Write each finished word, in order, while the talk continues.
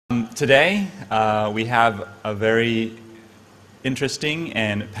Today, we have a very interesting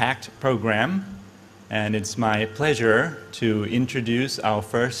and packed program, and it's my pleasure to introduce our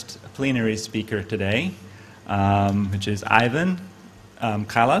first plenary speaker today, which is Ivan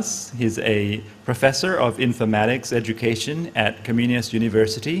Kalas. He's a professor of informatics education at Comenius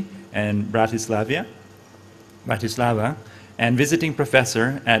University in Bratislava, and visiting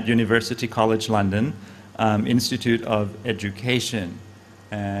professor at University College London, Institute of Education.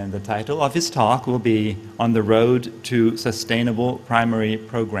 And the title of his talk will be On the Road to Sustainable Primary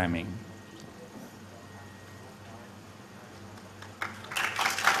Programming.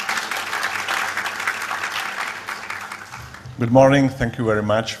 Good morning, thank you very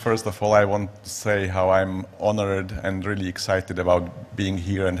much. First of all, I want to say how I'm honored and really excited about being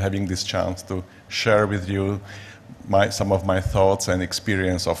here and having this chance to share with you some of my thoughts and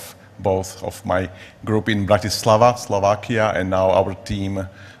experience of both of my group in Bratislava, Slovakia, and now our team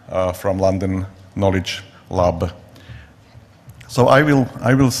from London Knowledge Lab. So I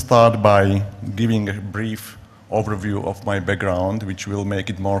will start by giving a brief overview of my background, which will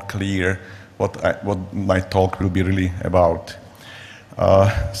make it more clear what my talk will be really about.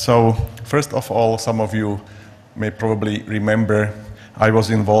 So first of all, some of you may probably remember I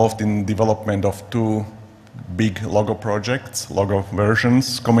was involved in development of two big logo projects, logo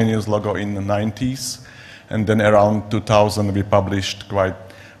versions, Comenius logo in the 90s, and then around 2000 we published quite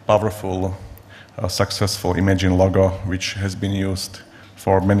powerful, successful Imagine logo, which has been used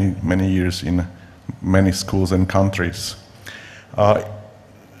for many, many years in many schools and countries.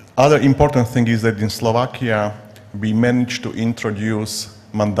 Other important thing is that in Slovakia we managed to introduce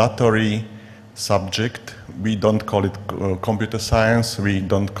mandatory subject. We don't call it computer science, we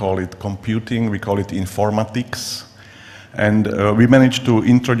don't call it computing, we call it informatics. And we managed to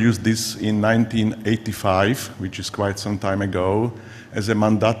introduce this in 1985, which is quite some time ago, as a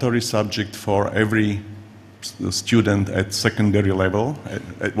mandatory subject for every student at secondary level,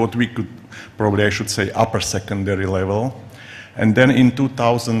 at what we could, probably I should say, upper secondary level. And then in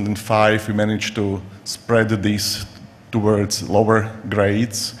 2005, we managed to spread this towards lower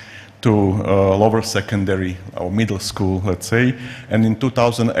grades, to lower secondary or middle school, let's say, and in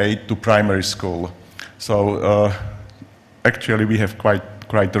 2008 to primary school. So actually we have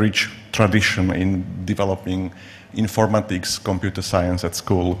quite rich tradition in developing informatics, computer science at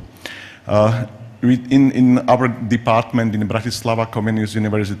school. In our department in Bratislava Comenius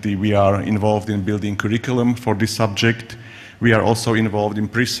University, we are involved in building curriculum for this subject. We are also involved in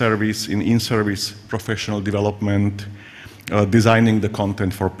pre-service, in-service professional development, designing the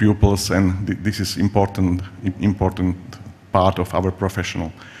content for pupils, and this is important part of our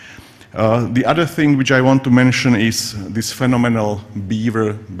professional. The other thing which I want to mention is this phenomenal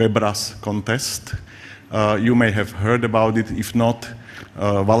Beaver Bebras contest. You may have heard about it. If not,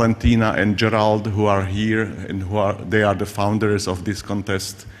 Valentina and Gerald, who are here and they are the founders of this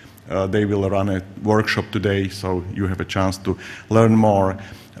contest, they will run a workshop today, so you have a chance to learn more.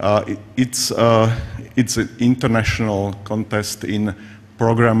 It's an international contest in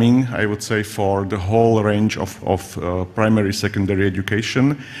programming, I would say, for the whole range of primary, secondary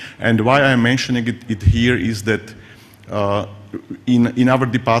education. And why I'm mentioning it here is that in our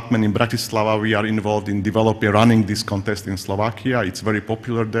department in Bratislava, we are involved in running this contest in Slovakia. It's very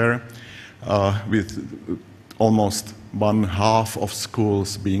popular there, with almost 1/2 of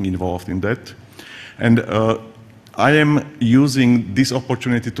schools being involved in that. And I am using this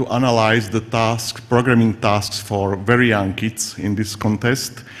opportunity to analyze the programming tasks for very young kids in this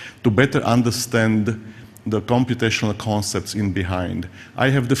contest to better understand the computational concepts in behind. I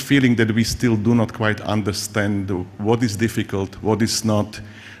have the feeling that we still do not quite understand what is difficult, what is not.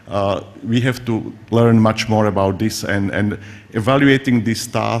 We have to learn much more about this, and evaluating these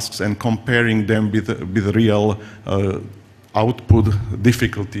tasks and comparing them with real output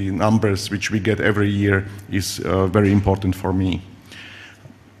difficulty numbers which we get every year is very important for me.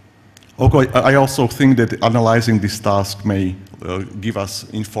 Okay, I also think that analyzing this task may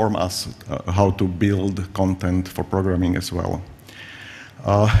inform us how to build content for programming as well.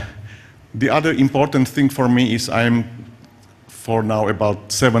 The other important thing for me is I'm for now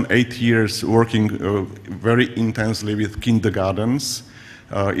about 7-8 years working very intensely with kindergartens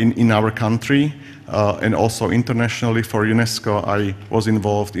in our country. And also internationally for UNESCO, I was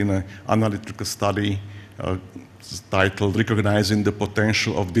involved in an analytical study titled Recognizing the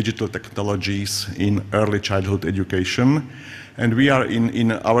Potential of Digital Technologies in Early Childhood Education. And we are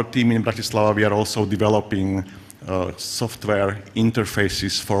in our team in Bratislava, we are also developing software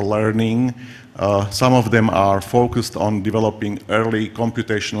interfaces for learning. Some of them are focused on developing early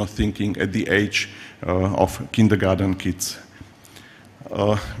computational thinking at the age of kindergarten kids.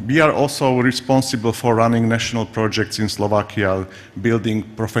 We are also responsible for running national projects in Slovakia, building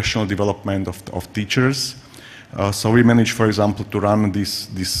professional development of teachers. So we manage, for example, to run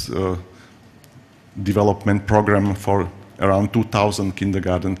this development program for around 2,000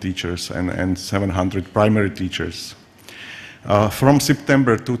 kindergarten teachers and 700 primary teachers. From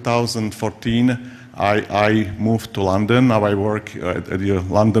September 2014, I moved to London. Now I work at the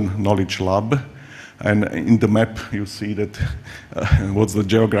London Knowledge Lab. And in the map, you see that what's the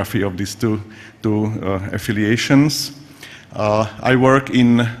geography of these two affiliations. I work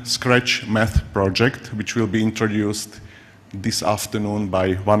in Scratch Math project, which will be introduced this afternoon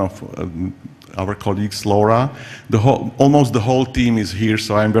by one of our colleagues, Laura. Almost the whole team is here,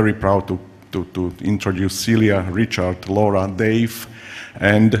 so I'm very proud to introduce Celia, Richard, Laura, Dave,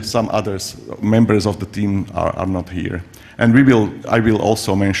 and some others, members of the team are not here. And I will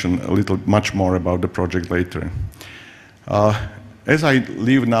also mention a little much more about the project later. As I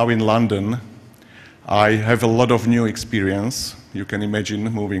live now in London, I have a lot of new experience. You can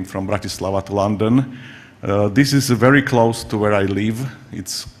imagine moving from Bratislava to London. This is very close to where I live.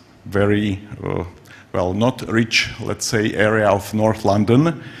 It's very, well, not rich, let's say, area of North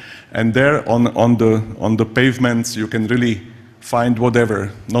London. And there on the pavements, you can really find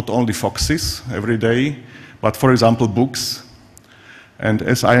whatever, not only foxes every day, but for example, books. And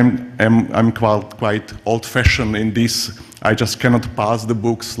as I'm quite old-fashioned in this, I just cannot pass the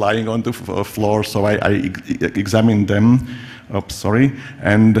books lying on the floor, so I examine them. Oops, sorry.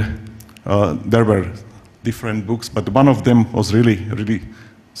 And there were different books, but one of them was really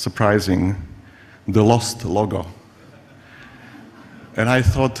surprising, The Lost Logo. And I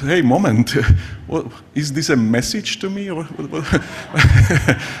thought, hey, moment, is this a message to me? Or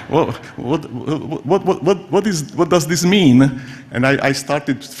what does this mean? And I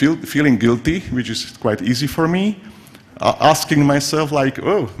started feeling guilty, which is quite easy for me, asking myself, like,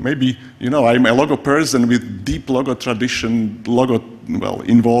 oh, maybe, you know, I'm a logo person with deep logo tradition, well,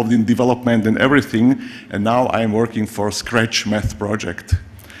 involved in development and everything, and now I'm working for Scratch Math project.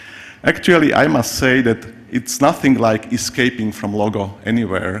 Actually, I must say that it's nothing like escaping from logo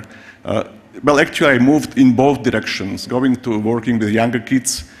anywhere. Well, actually, I moved in both directions, going to working with younger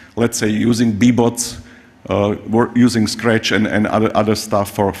kids, let's say using B-bots, using Scratch and other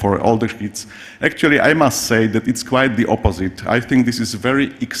stuff for older kids. Actually, I must say that it's quite the opposite. I think this is a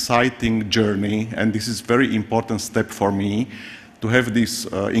very exciting journey, and this is a very important step for me to have this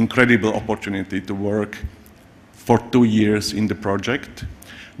incredible opportunity to work for 2 years in the project.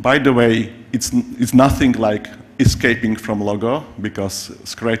 By the way, it's nothing like escaping from Logo, because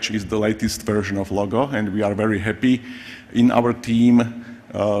Scratch is the latest version of Logo, and we are very happy in our team,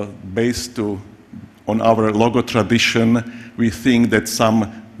 based on our Logo tradition. We think that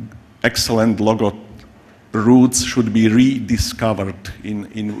some excellent Logo roots should be rediscovered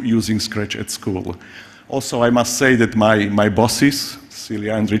in using Scratch at school. Also, I must say that my bosses,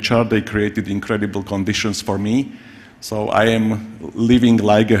 Celia and Richard, they created incredible conditions for me. So I am living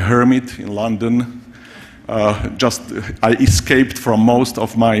like a hermit in London. I escaped from most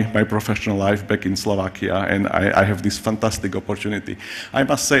of my professional life back in Slovakia, and I have this fantastic opportunity. I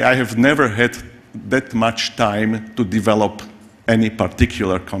must say I have never had that much time to develop any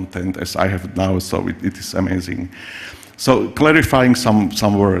particular content as I have now, so it is amazing. So clarifying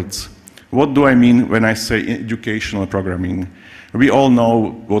some words. What do I mean when I say educational programming? We all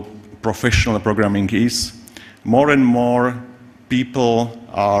know what professional programming is. More and more people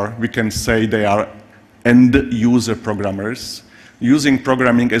are, we can say they are end-user programmers, using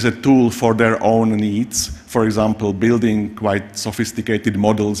programming as a tool for their own needs. For example, building quite sophisticated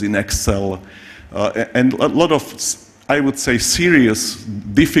models in Excel, and a lot of, I would say, serious,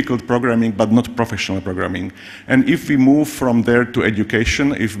 difficult programming, but not professional programming. And if we move from there to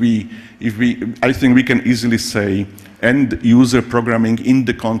education, I think we can easily say end-user programming in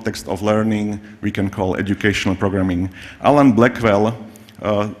the context of learning, we can call educational programming. Alan Blackwell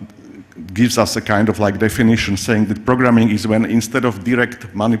gives us a kind of like definition, saying that programming is when instead of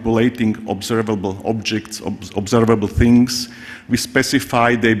direct manipulating observable objects, observable things, we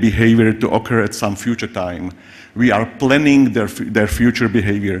specify their behavior to occur at some future time. We are planning their future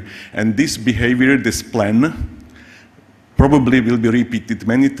behavior. And this behavior, this plan, probably will be repeated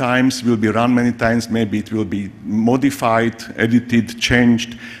many times, will be run many times, maybe it will be modified, edited,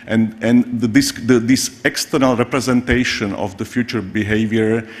 changed, and this external representation of the future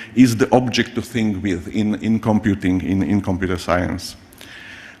behavior is the object to think with in computing, in computer science.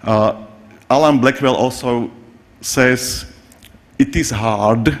 Alan Blackwell also says it is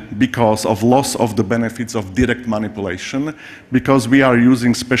hard because of loss of the benefits of direct manipulation, because we are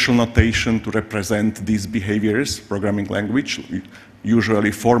using special notation to represent these behaviors, programming language,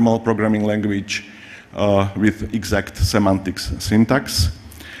 usually formal programming language with exact semantics syntax,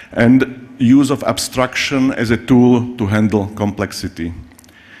 and use of abstraction as a tool to handle complexity.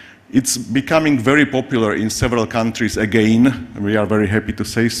 It's becoming very popular in several countries again, we are very happy to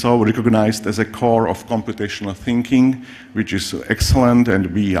say so, recognized as a core of computational thinking, which is excellent, and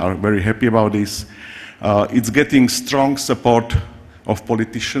we are very happy about this. It's getting strong support of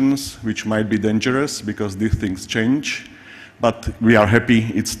politicians, which might be dangerous because these things change, but we are happy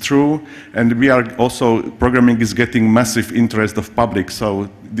it's true, and we are also, programming is getting massive interest of public, so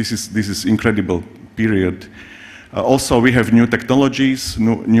this is incredible period. Also, we have new technologies,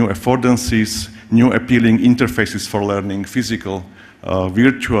 new affordances, new appealing interfaces for learning, physical,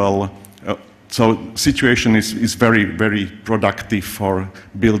 virtual. So situation is very, very productive for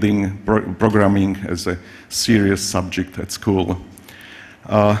building programming as a serious subject at school.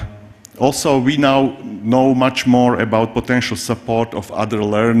 Also, we now know much more about potential support of other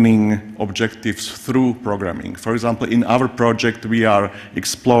learning objectives through programming. For example, in our project, we are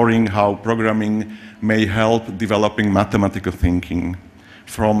exploring how programming may help developing mathematical thinking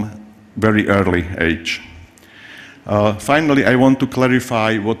from very early age. Finally, I want to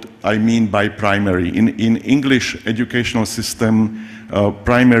clarify what I mean by primary. In English educational system,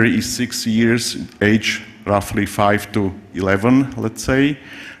 primary is 6 years, age roughly 5 to 11, let's say.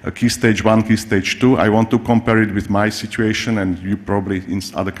 Key stage 1, key stage 2. I want to compare it with my situation, and you probably in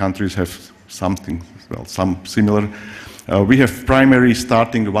other countries have something, well, some similar. We have primary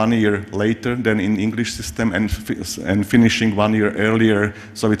starting 1 year later than in English system and finishing 1 year earlier,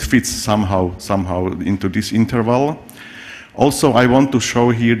 so it fits somehow into this interval. Also, I want to show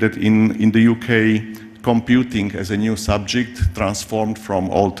here that in the UK, computing as a new subject transformed from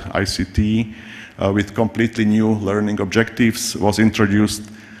old ICT with completely new learning objectives was introduced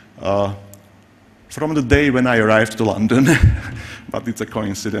from the day when I arrived to London, but it's a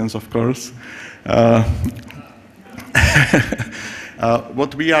coincidence, of course.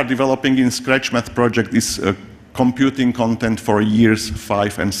 What we are developing in Scratch Math project is computing content for years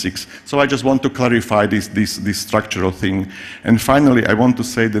 5 and 6. So I just want to clarify this structural thing. And finally, I want to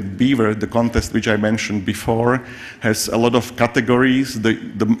say that Beaver, the contest which I mentioned before, has a lot of categories. The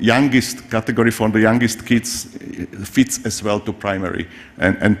youngest category for the youngest kids fits as well to primary,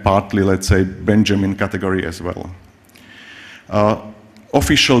 and partly, let's say, Benjamin category as well.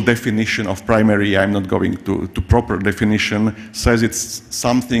 Official definition of primary, I'm not going to proper definition, says it's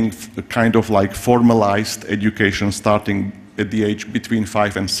something kind of like formalized education starting at the age between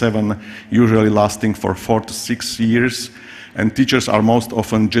 5 and 7, usually lasting for 4 to 6 years, and teachers are most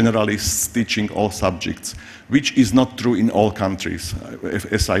often generalists teaching all subjects, which is not true in all countries,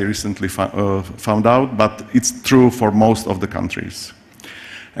 as I recently found out, but it's true for most of the countries.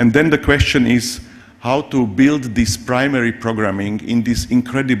 And then the question is, how to build this primary programming in this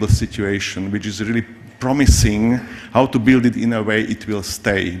incredible situation, which is really promising, how to build it in a way it will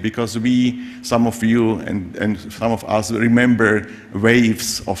stay. Because we, some of you and some of us, remember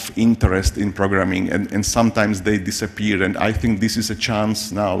waves of interest in programming, and sometimes they disappear. And I think this is a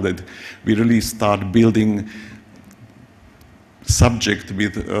chance now that we really start building subject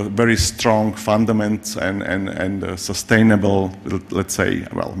with very strong fundamentals and sustainable, let's say,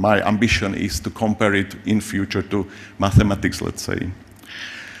 well, my ambition is to compare it in future to mathematics, let's say.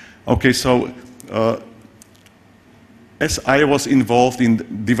 Okay, so as I was involved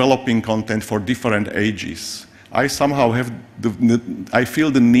in developing content for different ages, I somehow have I feel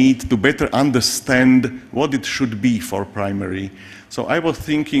the need to better understand what it should be for primary. So I was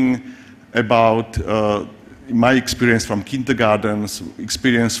thinking about my experience from kindergartens,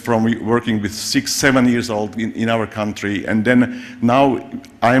 experience from working with 6, 7 years old in our country, and then now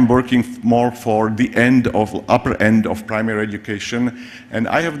I am working more for the upper end of primary education, and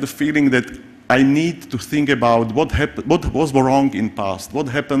I have the feeling that I need to think about what was wrong in past, what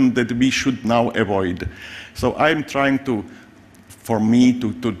happened that we should now avoid. So I'm trying to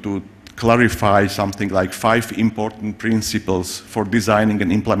clarify something like 5 important principles for designing and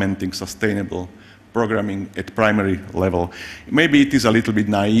implementing sustainable programming at primary level. Maybe it is a little bit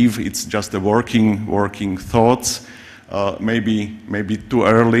naive, it's just a working thoughts, maybe too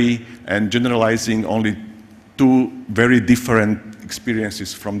early, and generalizing only 2 very different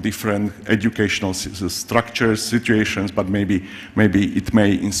experiences from different educational structures, situations, but maybe it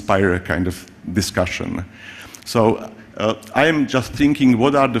may inspire a kind of discussion. So I am just thinking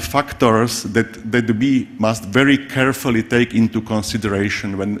what are the factors that we must very carefully take into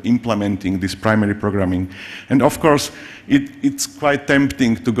consideration when implementing this primary programming. And of course, it's quite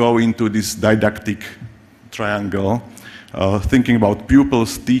tempting to go into this didactic triangle, thinking about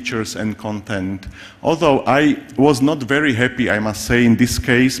pupils, teachers, and content. Although I was not very happy, I must say, in this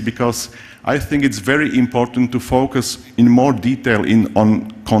case, because I think it's very important to focus in more detail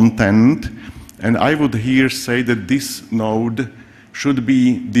on content. And I would here say that this node should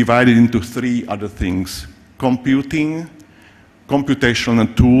be divided into three other things: computing,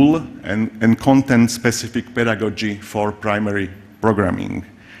 computational tool, and content-specific pedagogy for primary programming.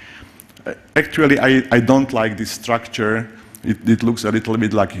 Actually, I don't like this structure. It looks a little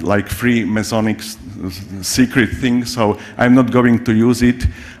bit like Freemasonic secret thing, so I'm not going to use it.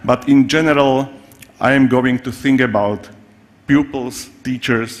 But in general, I am going to think about pupils,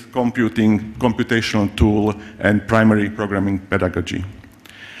 teachers, computing, computational tool, and primary programming pedagogy.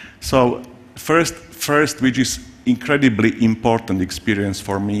 So first, which is incredibly important experience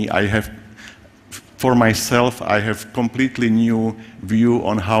for me, for myself, I have completely new view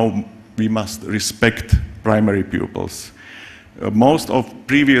on how we must respect primary pupils. Most of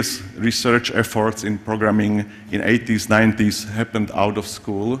previous research efforts in programming in 80s, 90s happened out of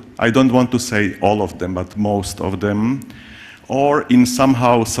school. I don't want to say all of them, but most of them. Or in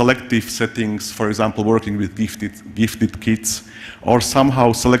somehow selective settings, for example, working with gifted kids, or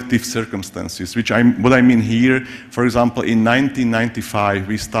somehow selective circumstances, what I mean here, for example, in 1995,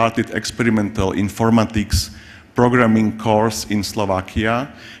 we started experimental informatics programming course in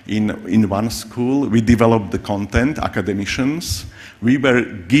Slovakia in one school. We developed the content, academicians. We were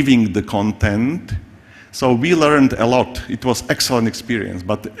giving the content. So we learned a lot. It was excellent experience,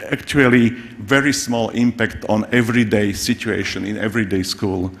 but actually very small impact on everyday situation in everyday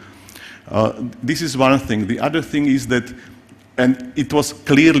school. This is one thing. The other thing is that, and it was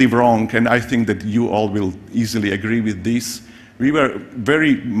clearly wrong, and I think that you all will easily agree with this, we were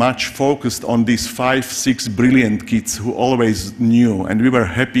very much focused on these 5, 6 brilliant kids who always knew, and we were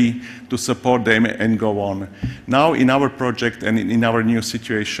happy to support them and go on. Now in our project and in our new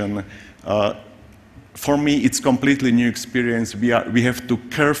situation, for me, it's completely new experience. We have to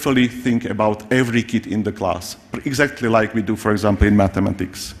carefully think about every kid in the class, exactly like we do, for example, in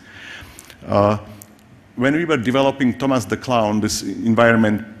mathematics. When we were developing Thomas the Clown, this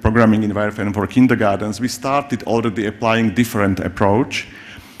programming environment for kindergartens, we started already applying different approach.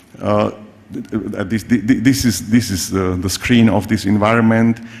 This is the screen of this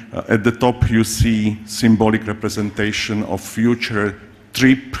environment. At the top, you see symbolic representation of future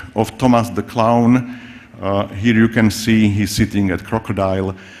trip of Thomas the Clown. Here you can see he's sitting at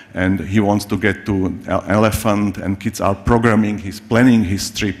crocodile and he wants to get to elephant, and kids are programming, he's planning his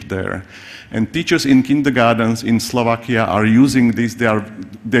trip there. And teachers in kindergartens in Slovakia are using this,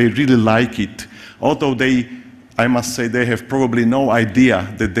 they really like it. Although I must say, they have probably no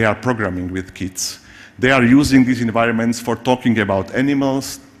idea that they are programming with kids. They are using these environments for talking about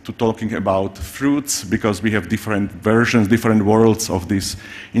animals, to talking about fruits, because we have different versions, different worlds of this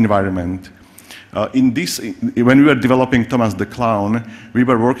environment. When we were developing Thomas the Clown, we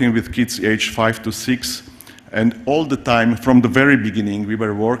were working with kids aged 5 to 6, and all the time, from the very beginning, we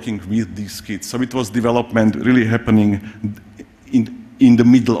were working with these kids. So it was development really happening in the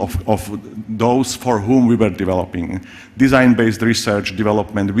middle of those for whom we were developing. Design-based research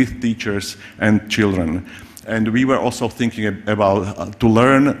development with teachers and children. And we were also thinking about to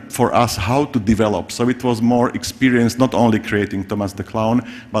learn for us how to develop. So it was more experience, not only creating Thomas the Clown,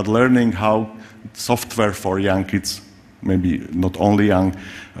 but learning how software for young kids, maybe not only young,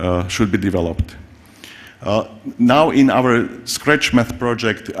 should be developed. Now in our Scratch Math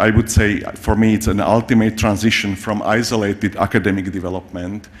project, I would say for me it's an ultimate transition from isolated academic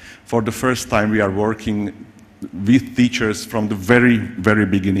development. For the first time we are working with teachers from the very, very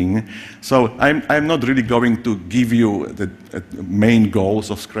beginning. So I'm not really going to give you the main goals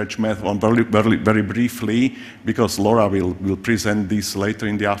of Scratch Math on very briefly, because Laura will present this later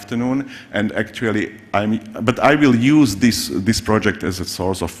in the afternoon. And actually, but I will use this project as a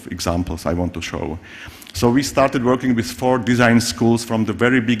source of examples I want to show. So we started working with 4 design schools from the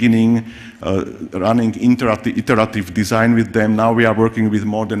very beginning, running iterative design with them. Now we are working with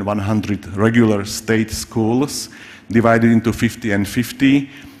more than 100 regular state schools, divided into 50 and 50.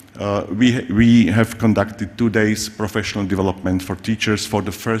 We have conducted 2 days professional development for teachers for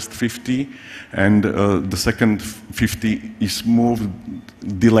the first 50, and the second 50 is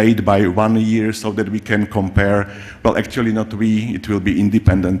delayed by 1 year so that we can compare. Well, actually not we, it will be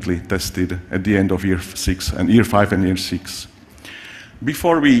independently tested at the end of year 6 and year 5 and year 6.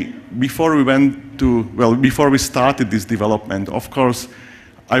 before we started this development, of course,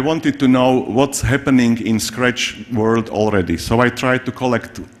 I wanted to know what's happening in Scratch world already. So I tried to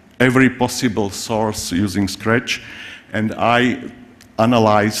collect every possible source using Scratch, and I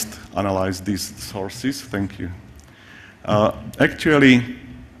analyzed these sources. Thank you. Actually,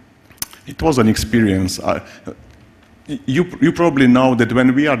 it was an experience. You probably know that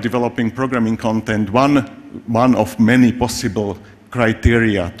when we are developing programming content, one of many possible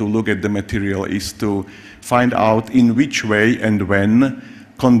criteria to look at the material is to find out in which way and when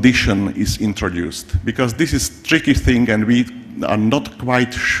condition is introduced. Because this is a tricky thing and we are not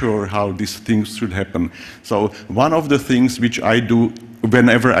quite sure how these things should happen. So one of the things which I do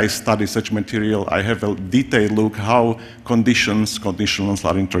whenever I study such material, I have a detailed look how conditionals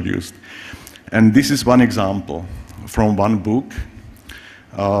are introduced. And this is one example from one book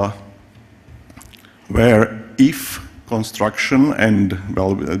where if construction and,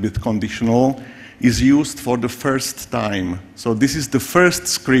 well, with conditional is used for the first time. So this is the first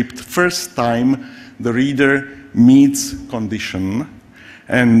script, first time the reader meets condition,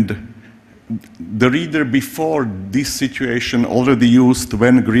 and the reader before this situation already used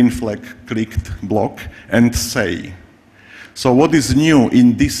when green flag clicked block and say. So what is new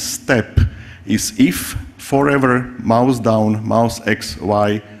in this step is if forever mouse down, mouse X,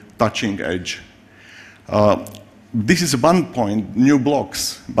 Y, touching edge. This is one point, new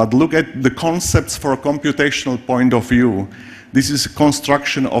blocks, but look at the concepts for a computational point of view. This is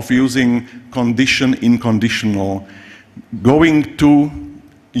construction of using condition in conditional, going to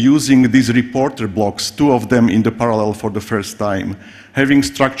using these reporter blocks, two of them in the parallel for the first time, having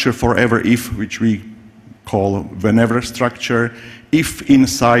structure forever if, which we call whenever structure, if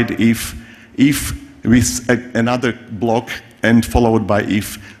inside if with another block and followed by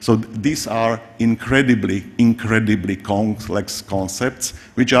if. So these are incredibly complex concepts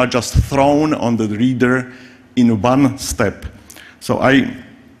which are just thrown on the reader in one step. So I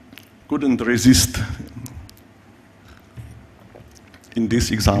couldn't resist in this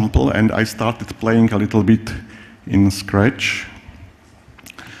example, and I started playing a little bit in Scratch.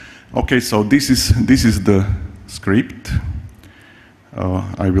 Okay, so this is the script.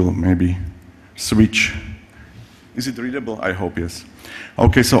 I will maybe switch. Is it readable? I hope yes.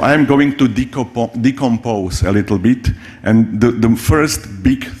 Okay, so I'm going to decompose a little bit, and the first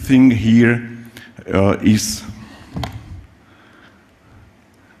big thing here is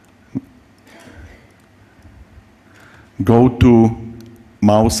go to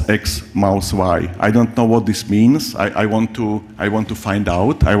mouse X, mouse Y. I don't know what this means. I want to find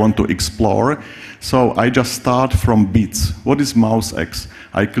out. I want to explore. So I just start from bits. What is mouse X?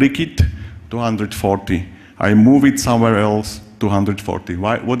 I click it, 240. I move it somewhere else, 240.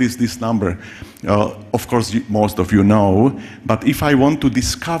 Why? What is this number? Of course, most of you know. But if I want to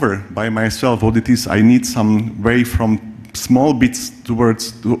discover by myself what it is, I need some way from small bits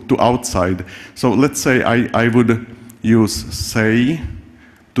towards to outside. So let's say I would use say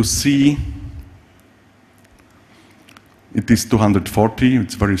to see. It is 240.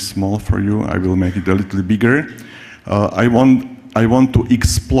 It's very small for you. I will make it a little bigger. I want to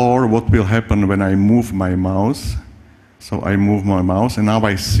explore what will happen when I move my mouse. So I move my mouse, and now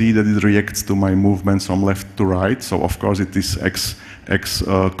I see that it reacts to my movements from left to right. So of course it is x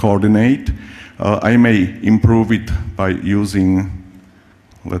coordinate. I may improve it by using,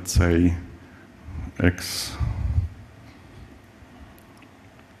 let's say, x.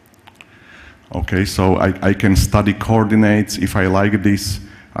 Okay, so I can study coordinates. If I like this,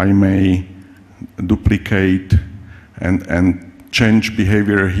 I may duplicate and change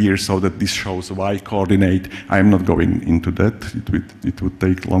behavior here so that this shows y coordinate. I'm not going into that. It would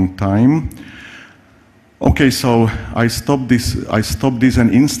take a long time. Okay, so I stop this,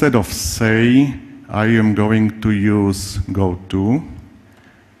 and instead of say, I am going to use goto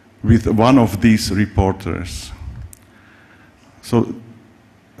with one of these reporters. So,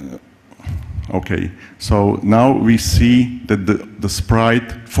 okay, so now we see that the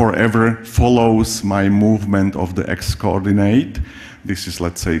sprite forever follows my movement of the x coordinate. This is,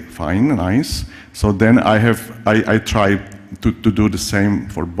 let's say, fine, nice. So then I try to do the same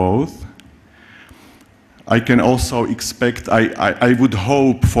for both. I can also expect, I would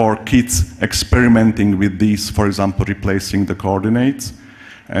hope for kids experimenting with these, for example, replacing the coordinates.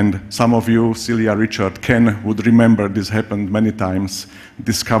 And some of you, Celia, Richard, Ken, would remember this happened many times,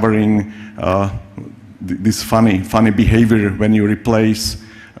 discovering this funny behavior when you replace,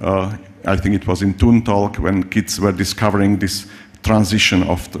 I think it was in Toon Talk, when kids were discovering this transition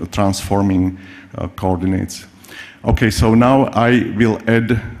of transforming coordinates. Okay, so now I will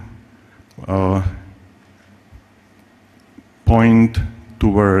add point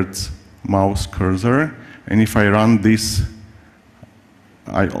towards mouse cursor, and if I run this,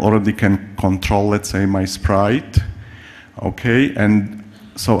 I already can control, let's say, my sprite. Okay, and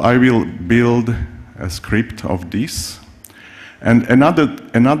so I will build a script of this. And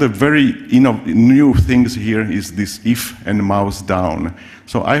another very new things here is this if and mouse down.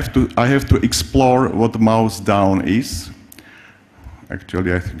 So I have to explore what mouse down is.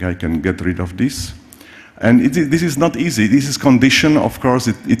 Actually, I think I can get rid of this. And this is not easy. This is condition. Of course,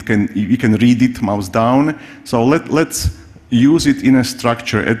 you can read it mouse down. So let's use it in a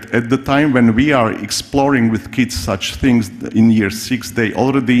structure. At the time when we are exploring with kids such things in year 6, they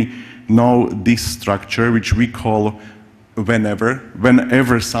already know this structure, which we call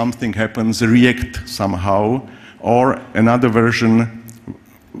whenever something happens, react somehow, or another version,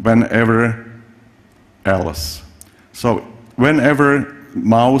 whenever else. So whenever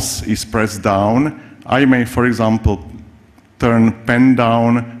mouse is pressed down, I may, for example, turn pen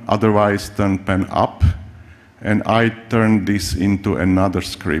down, otherwise turn pen up, and I turn this into another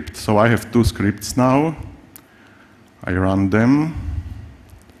script. So I have 2 scripts now. I run them.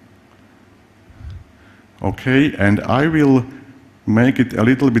 Okay, and I will make it a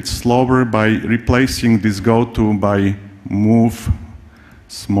little bit slower by replacing this goto by move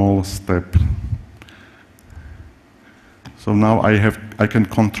small step. So now I can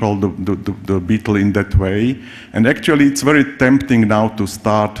control the beetle in that way. And actually it's very tempting now to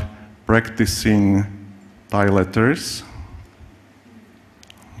start practicing Thai letters.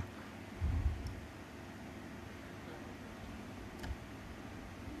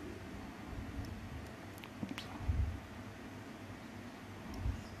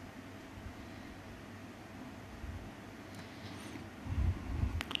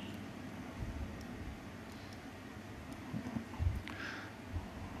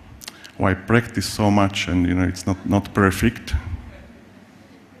 I practice so much, and it's not perfect.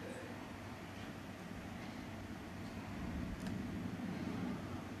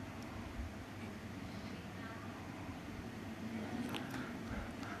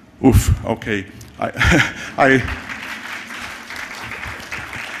 Oof. Okay. I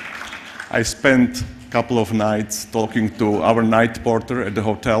spent a couple of nights talking to our night porter at the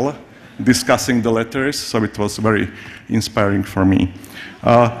hotel, discussing the letters, so it was very inspiring for me.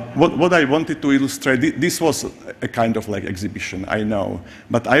 What I wanted to illustrate, this was a kind of like exhibition, I know,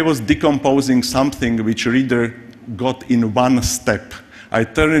 but I was decomposing something which reader got in one step. I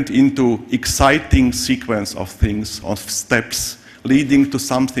turned it into exciting sequence of things, of steps, leading to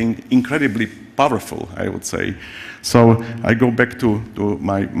something incredibly powerful, I would say. So I go back to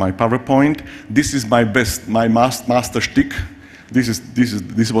my PowerPoint. This is my master shtick.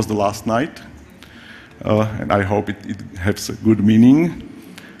 This was the last night, and I hope it has a good meaning.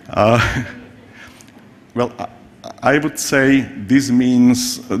 Well, I would say this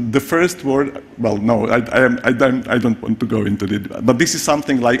means the first word. Well, no, I don't want to go into it. But this is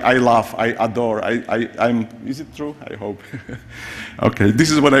something like I love, I adore. I'm. Is it true? I hope. Okay, this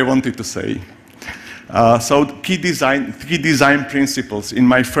is what I wanted to say. So key design principles. In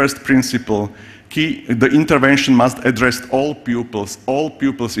my first principle, the intervention must address all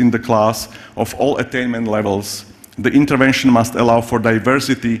pupils in the class of all attainment levels. The intervention must allow for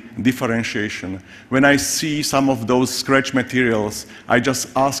diversity, differentiation. When I see some of those scratch materials, I just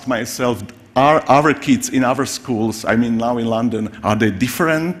ask myself, are our kids in our schools, I mean now in London, are they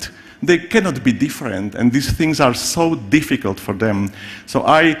different? They cannot be different, and these things are so difficult for them. So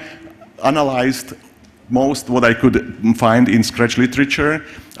I analyzed most what I could find in Scratch literature.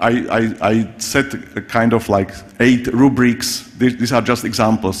 I set a kind of like 8 rubrics. These are just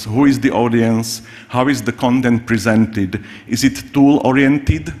examples. Who is the audience? How is the content presented? Is it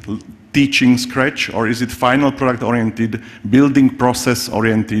tool-oriented, teaching Scratch, or is it final product-oriented, building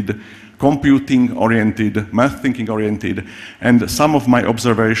process-oriented, computing-oriented, math thinking-oriented? And some of my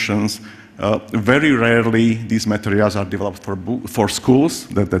observations, very rarely these materials are developed for schools,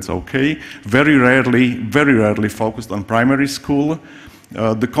 that's okay. Very rarely focused on primary school.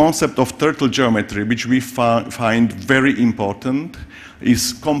 The concept of turtle geometry, which we find very important,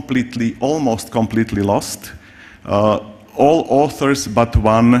 is almost completely lost. All authors but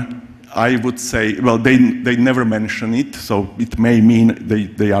one, I would say, well, they never mention it, so it may mean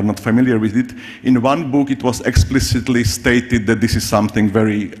they are not familiar with it. In one book, it was explicitly stated that this is something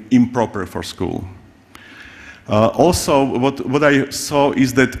very improper for school. Also, what I saw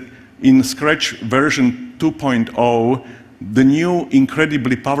is that in Scratch version 2.0, the new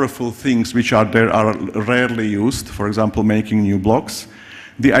incredibly powerful things which are there are rarely used, for example, making new blocks.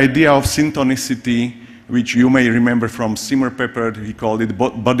 The idea of synchronicity, which you may remember from Seymour Papert. He called it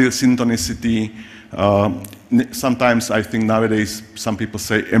body synchronicity. Sometimes I think nowadays some people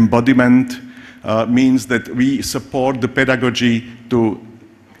say embodiment, means that we support the pedagogy to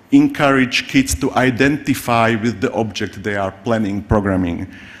encourage kids to identify with the object they are planning, programming.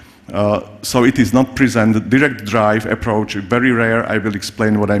 So it is not present, direct drive approach, very rare. I will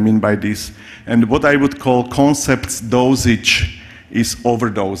explain what I mean by this. And what I would call concepts dosage is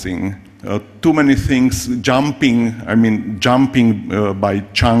overdosing. Too many things, jumping by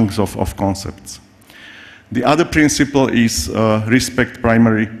chunks of concepts. The other principle is respect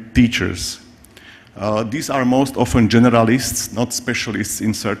primary teachers. These are most often generalists, not specialists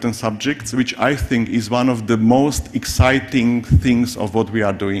in certain subjects, which I think is one of the most exciting things of what we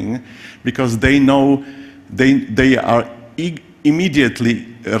are doing, because they know they are immediately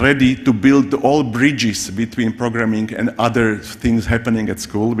ready to build all bridges between programming and other things happening at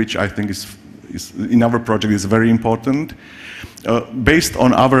school, which I think is in our project is very important. Based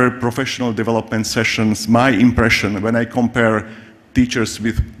on our professional development sessions, my impression when I compare teachers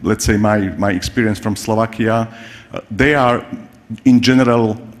with, let's say, my experience from Slovakia, they are, in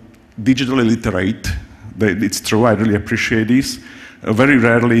general, digitally literate. It's true, I really appreciate this. Very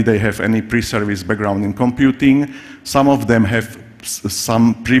rarely they have any pre-service background in computing. Some of them have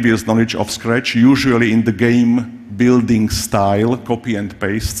some previous knowledge of Scratch, usually in the game building style, copy and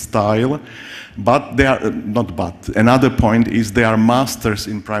paste style. But they are, another point is they are masters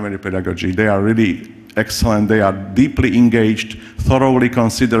in primary pedagogy. They are really excellent, they are deeply engaged, thoroughly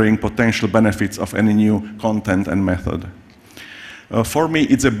considering potential benefits of any new content and method. For me,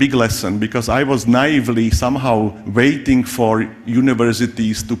 it's a big lesson, because I was naively somehow waiting for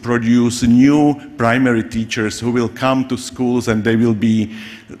universities to produce new primary teachers who will come to schools and they will be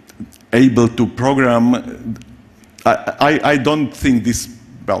able to program. I don't think this,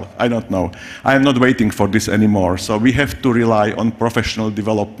 well, I don't know. I am not waiting for this anymore. So we have to rely on professional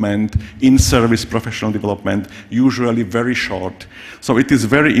development, in-service professional development, usually very short. So it is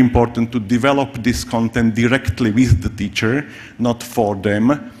very important to develop this content directly with the teacher, not for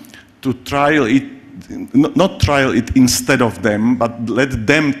them, to trial it, not trial it instead of them, but let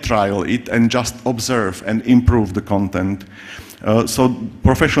them trial it and just observe and improve the content. So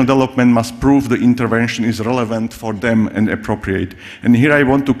professional development must prove the intervention is relevant for them and appropriate. And here I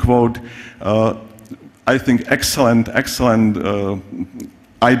want to quote, I think, excellent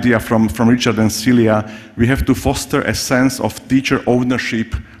idea from Richard and Celia. We have to foster a sense of teacher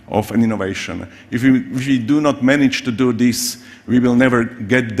ownership of an innovation. If we do not manage to do this, we will never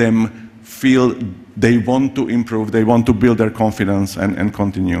get them feel they want to improve, they want to build their confidence and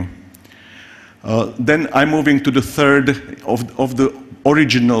continue. Then I'm moving to the third of the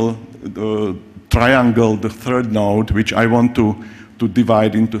original triangle, the third node, which I want to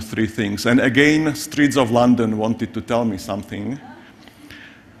divide into three things. And again, Streets of London wanted to tell me something.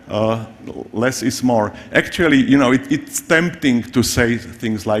 Less is more. Actually, you know, it's tempting to say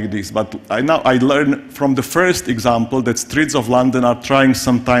things like this, but I learned from the first example that Streets of London are trying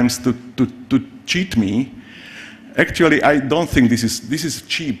sometimes to cheat me. Actually, I don't think this is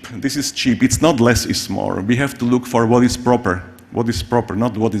cheap. This is cheap. It's not less is more. We have to look for what is proper,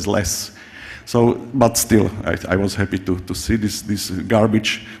 not what is less. So, but still, I was happy to see this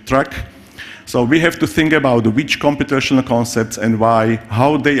garbage truck. So we have to think about which computational concepts and why,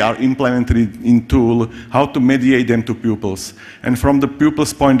 how they are implemented in tool, how to mediate them to pupils. And from the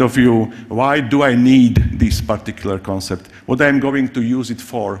pupil's point of view, why do I need this particular concept? What I'm going to use it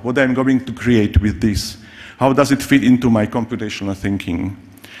for? What I'm going to create with this? How does it fit into my computational thinking?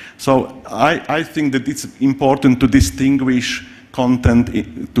 So I think that it's important to distinguish content,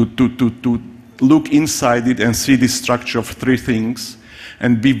 to look inside it and see the structure of three things,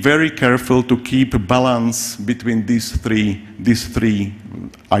 and be very careful to keep a balance between these three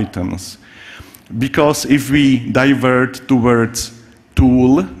items. Because if we divert towards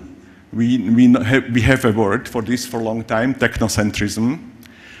tool, we have a word for this for a long time, technocentrism.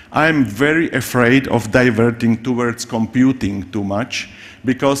 I'm very afraid of diverting towards computing too much,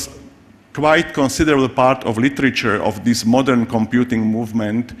 because quite considerable part of literature of this modern computing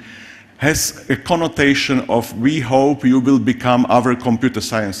movement has a connotation of, we hope you will become our computer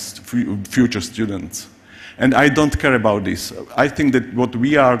science future students. And I don't care about this. I think that what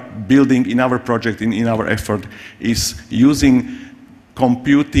we are building in our project, in our effort, is using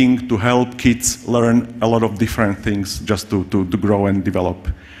computing to help kids learn a lot of different things, just to grow and develop.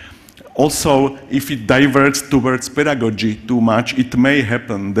 Also, if it diverts towards pedagogy too much, it may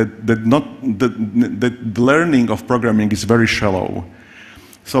happen that the learning of programming is very shallow.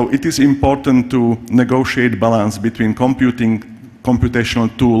 So it is important to negotiate balance between computing, computational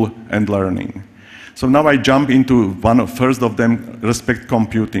tool, and learning. So now I jump into first of them, respect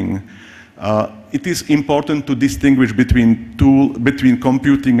computing. It is important to distinguish between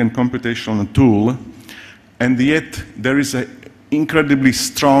computing and computational tool, and yet there is an incredibly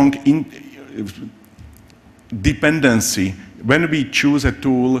strong dependency. When we choose a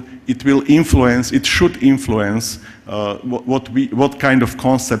tool, it should influence what kind of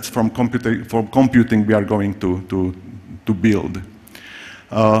concepts for computing we are going to build.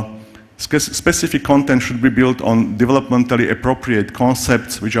 Specific content should be built on developmentally appropriate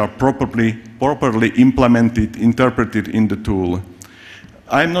concepts which are properly implemented, interpreted in the tool.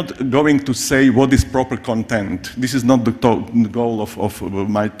 I'm not going to say what is proper content. This is not the goal of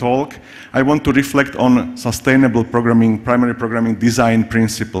my talk. I want to reflect on sustainable programming, primary programming design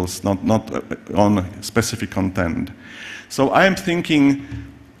principles, not on specific content. So I am thinking,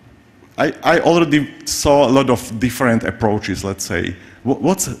 I already saw a lot of different approaches, let's say.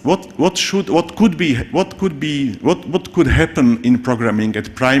 What could happen in programming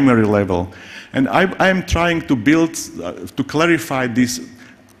at primary level? And I am trying to clarify this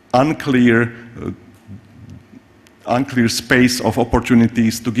unclear space of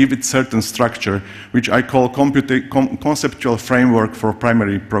opportunities, to give it certain structure, which I call conceptual framework for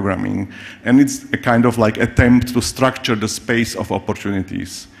primary programming. And it's a kind of like attempt to structure the space of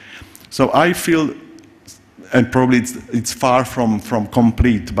opportunities. So I feel, and probably it's far from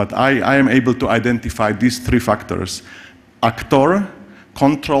complete, but I am able to identify these three factors: actor,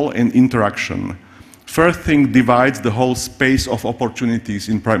 control, and interaction. First thing divides the whole space of opportunities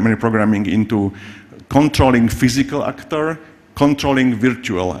in primary programming into controlling physical actor, controlling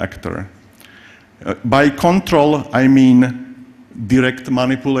virtual actor. By control, I mean direct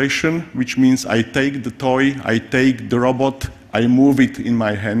manipulation, which means I take the toy, I take the robot, I move it in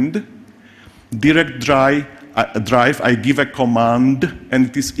my hand. Direct drive, I give a command, and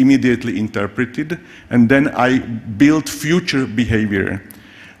it is immediately interpreted, and then I build future behavior.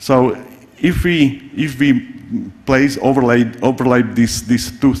 So if we overlay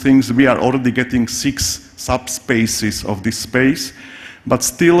these two things, we are already getting 6 subspaces of this space. But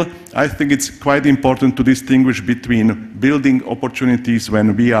still, I think it's quite important to distinguish between building opportunities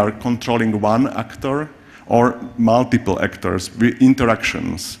when we are controlling one actor or multiple actors with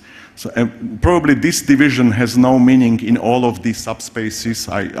interactions. So probably this division has no meaning in all of these subspaces.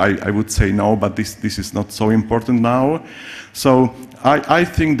 I would say no, but this is not so important now. So I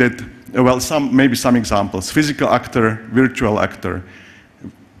think that, well, maybe some examples. Physical actor, virtual actor.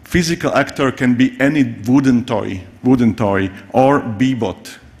 Physical actor can be any wooden toy, or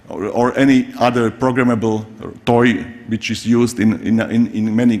Bebot, or any other programmable toy which is used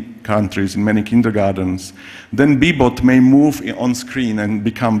in many countries, in many kindergartens. Then Bebot may move on screen and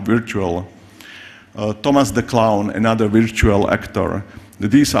become virtual. Thomas the Clown, another virtual actor.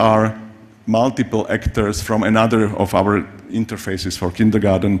 These are multiple actors from another of our interfaces for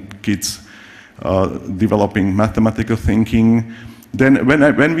kindergarten kids developing mathematical thinking. Then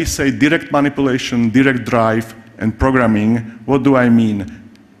when we say direct manipulation, direct drive, and programming, what do I mean?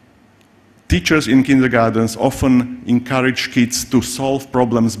 Teachers in kindergartens often encourage kids to solve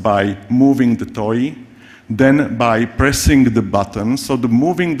problems by moving the toy, then by pressing the button. So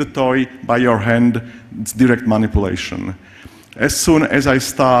moving the toy by your hand, it's direct manipulation. As soon as I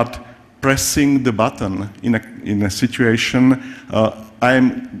start pressing the button in a situation, I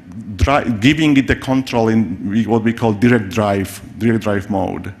am giving it a control in what we call direct drive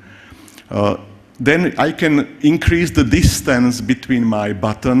mode. Then I can increase the distance between my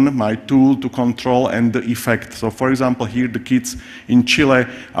button, my tool to control, and the effect. So for example, here the kids in Chile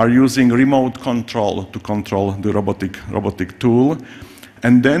are using remote control to control the robotic tool.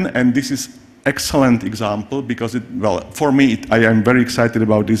 And this is excellent example because for me, I am very excited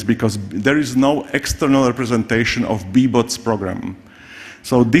about this because there is no external representation of Bebot's program.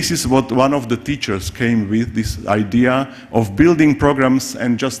 So this is what one of the teachers came with, this idea of building programs,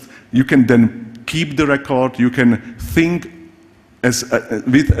 and just you can then keep the record, you can think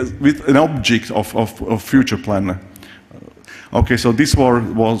with an object of future plan. Okay, so this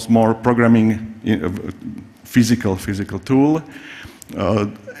was more programming physical tool.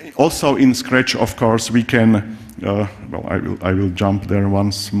 Also in Scratch, of course, we can, well, I will jump there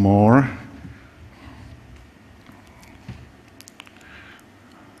once more.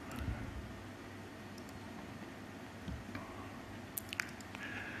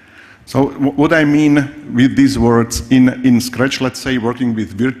 So what I mean with these words in Scratch, let's say working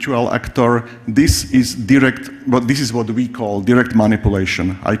with virtual actor, this is what we call direct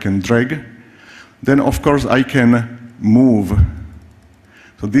manipulation. I can drag. Then of course I can move.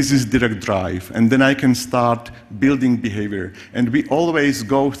 So this is direct drive, and then I can start building behavior. And we always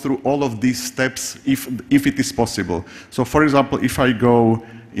go through all of these steps if it is possible. So for example, if I go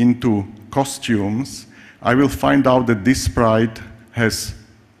into costumes, I will find out that this sprite has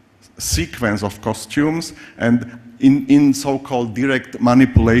a sequence of costumes, and in so-called direct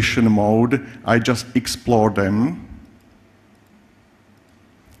manipulation mode, I just explore them.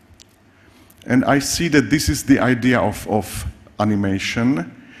 And I see that this is the idea of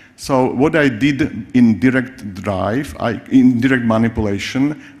animation. So what I did in direct drive, in direct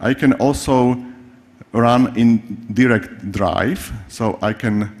manipulation, I can also run in direct drive. So I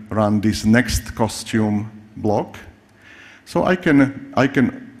can run this next costume block. So I can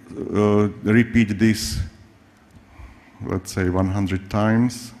repeat this, let's say 100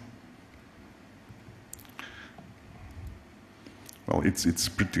 times. Well, it's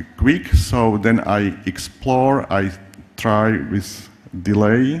pretty quick. So then I explore, I try with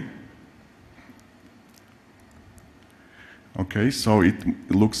delay. Okay, so it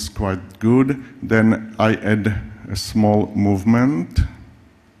looks quite good. Then I add a small movement.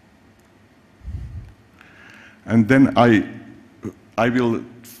 And then I will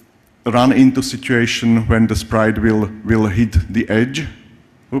run into situation when the sprite will hit the edge.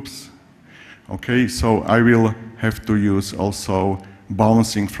 Oops. Okay, so I will have to use also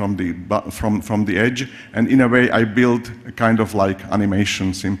bouncing from the edge, and in a way I build a kind of like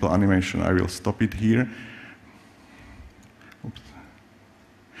animation, simple animation. I will stop it here. Oops.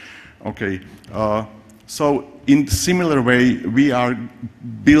 Okay, so in similar way we are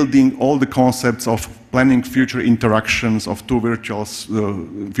building all the concepts of planning future interactions of two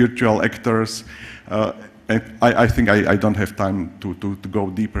virtual actors. I think I don't have time to go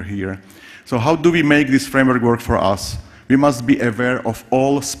deeper here. So how do we make this framework work for us? We must be aware of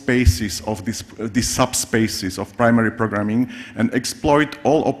all spaces of these subspaces of primary programming and exploit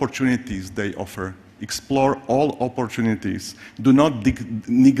all opportunities they offer. Explore all opportunities. Do not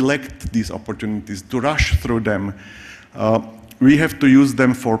neglect these opportunities, to rush through them. We have to use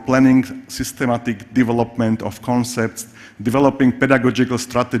them for planning systematic development of concepts, developing pedagogical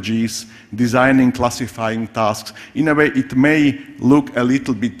strategies, designing, classifying tasks. In a way, it may look a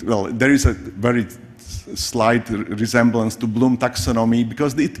little bit, well, there is a very slight resemblance to Bloom taxonomy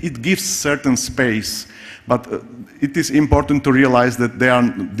because it gives certain space, but it is important to realize that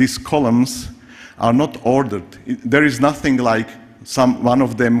these columns are not ordered. There is nothing like one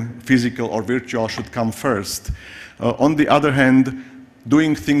of them, physical or virtual, should come first. On the other hand,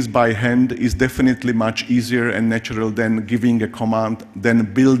 doing things by hand is definitely much easier and natural than giving a command,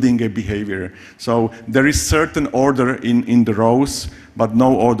 than building a behavior. So there is certain order in the rows, but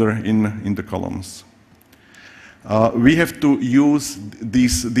no order in the columns. We have to use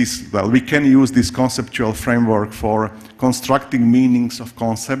we can use this conceptual framework for constructing meanings of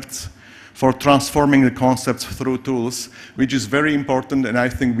concepts, for transforming the concepts through tools, which is very important, and I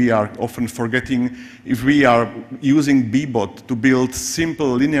think we are often forgetting. If we are using bbot to build simple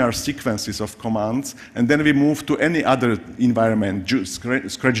linear sequences of commands, and then we move to any other environment,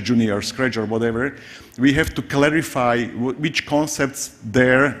 Scratch Junior, Scratch or whatever, we have to clarify which concepts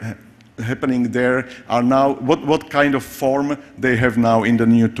happening there are now, what kind of form they have now in the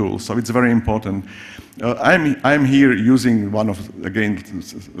new tool. So it's very important. I'm here using one of, again,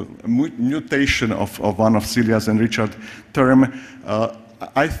 a mutation of one of Celia's and Richard's term.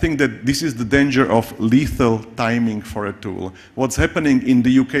 I think that this is the danger of lethal timing for a tool. What's happening in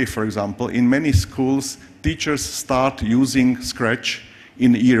the UK, for example, in many schools, teachers start using Scratch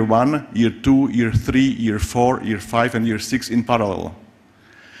in year 1, year 2, year 3, year 4, year 5, and year 6 in parallel.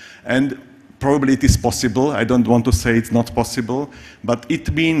 And probably it is possible. I don't want to say it's not possible, but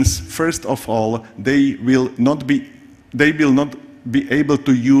it means, first of all, they will not be able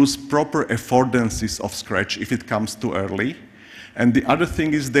to use proper affordances of Scratch if it comes too early. And the other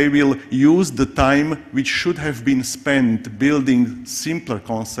thing is they will use the time which should have been spent building simpler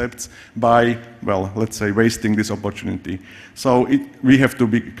concepts by, well, let's say, wasting this opportunity. So we have to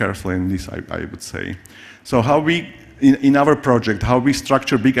be careful in this, I would say. So how we, in our project, how we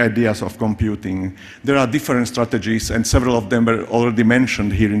structure big ideas of computing, there are different strategies, and several of them were already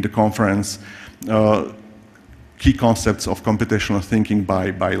mentioned here in the conference. Key concepts of computational thinking by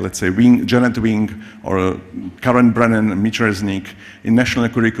let's say, Janet Wing or Karen Brennan, Mitreznik. In national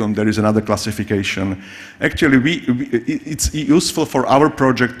curriculum, there is another classification. Actually, it's useful for our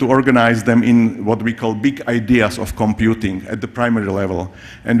project to organize them in what we call big ideas of computing at the primary level.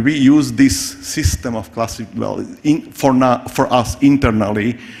 And we use this system of for us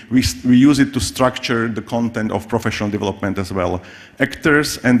internally, we use it to structure the content of professional development as well.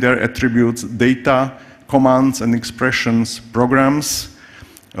 Actors and their attributes, data, commands and expressions, programs,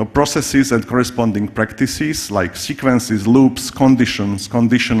 processes and corresponding practices like sequences, loops, conditions,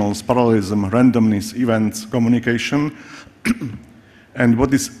 conditionals, parallelism, randomness, events, communication, and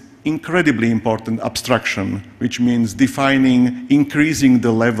what is incredibly important, abstraction, which means defining, increasing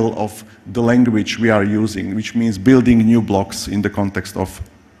the level of the language we are using, which means building new blocks in the context of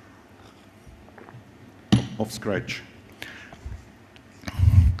Scratch.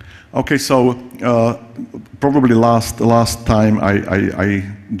 Okay, so probably last time I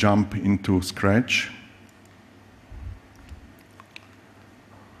jump into Scratch.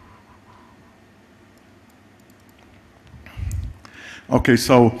 Okay,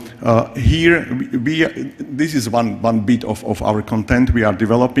 so here this is one bit of our content we are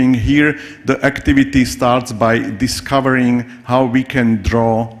developing. Here the activity starts by discovering how we can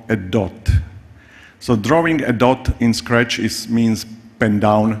draw a dot. So drawing a dot in Scratch means pen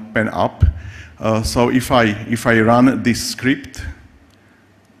down, pen up. So if I run this script,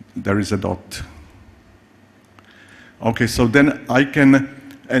 there is a dot. Okay, so then I can.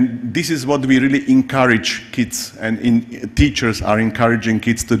 And this is what we really encourage kids, and teachers are encouraging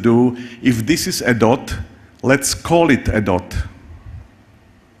kids to do. If this is a dot, let's call it a dot.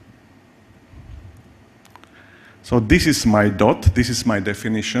 So this is my dot, this is my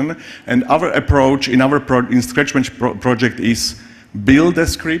definition, and our approach in Scratchbench project is build a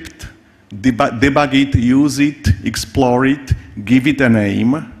script, debug it, use it, explore it, give it a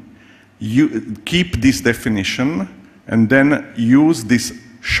name, keep this definition, and then use this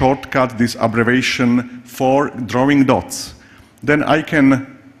shortcut, this abbreviation for drawing dots. Then I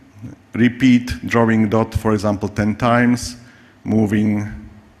can repeat drawing dot, for example, 10 times, moving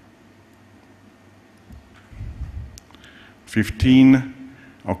 15.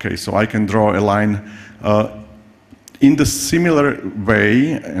 Okay, so I can draw a line. In the similar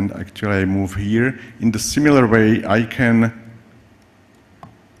way, and actually I move here, in the similar way I can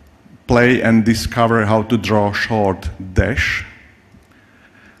play and discover how to draw short dash.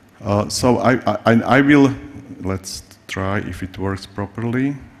 So I will, let's try if it works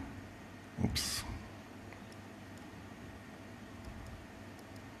properly. Oops.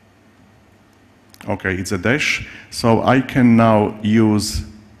 Okay, it's a dash. So I can now use,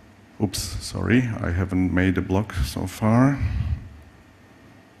 oops, sorry, I haven't made a block so far.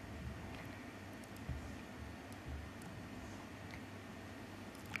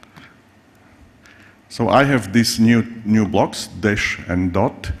 So I have these new blocks, dash and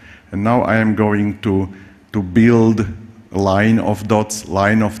dot. And now I am going to build a line of dots,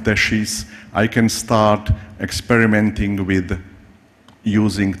 line of dashes. I can start experimenting with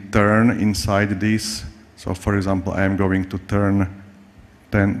using turn inside this. So for example, I am going to turn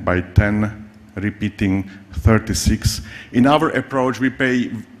 10 by 10, repeating 36. In our approach, we pay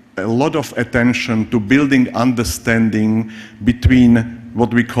a lot of attention to building understanding between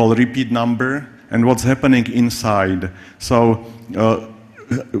what we call repeat number and what's happening inside. So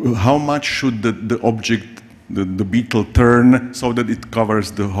how much should the object, the beetle, turn so that it covers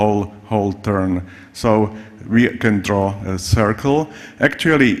the whole turn? So we can draw a circle.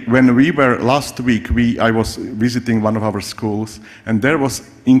 Actually, when we were last week, I was visiting one of our schools, and there was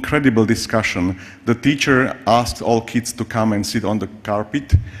incredible discussion. The teacher asked all kids to come and sit on the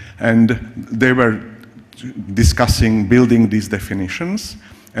carpet, and they were discussing building these definitions.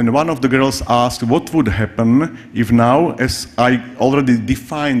 And one of the girls asked, what would happen if now, as I already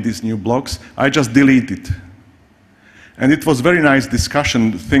defined these new blocks, I just delete it? And it was very nice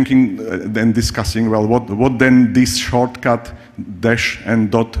discussion, thinking and discussing, well, what then this shortcut dash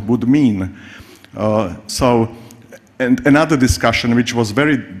and dot would mean. And another discussion, which was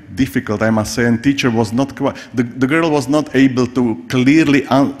very difficult, I must say, and teacher was not quite, the girl was not able to clearly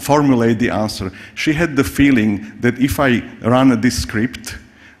formulate the answer. She had the feeling that if I run this script,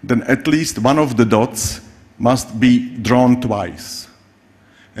 then at least one of the dots must be drawn twice.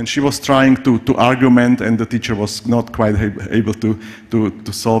 And she was trying to argument, and the teacher was not quite able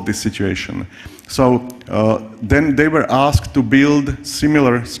to solve this situation. So then they were asked to build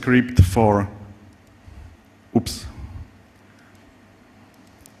similar script for, oops,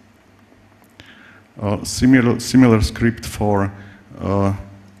 similar script for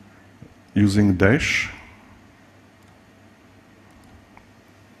using dash.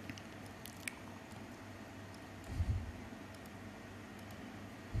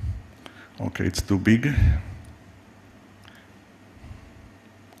 Okay, it's too big.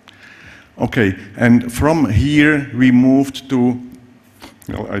 Okay, and from here we moved to,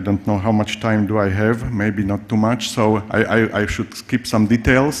 well, I don't know how much time do I have, maybe not too much, so I should skip some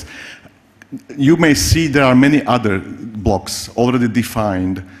details. You may see there are many other blocks already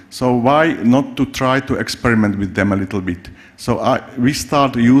defined, so why not to try to experiment with them a little bit? So we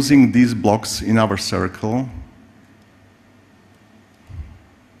start using these blocks in our circle.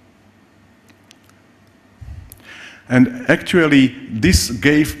 And actually, this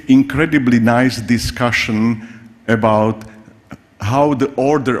gave incredibly nice discussion about how the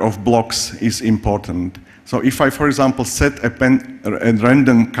order of blocks is important. So if I, for example, set a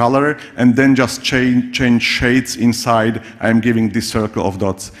random color and then just change shades inside, I'm giving this circle of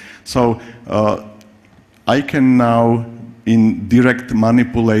dots. So I can now, in direct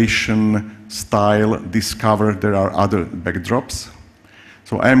manipulation style, discover there are other backdrops.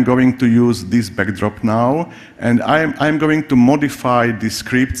 So I'm going to use this backdrop now, and I'm going to modify the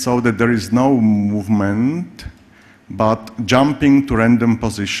script so that there is no movement, but jumping to random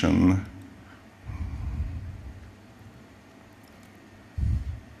position.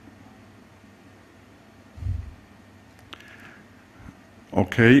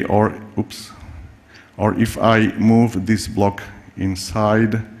 Okay, or oops. Or if I move this block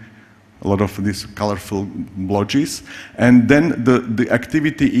inside, a lot of these colorful blotches, and then the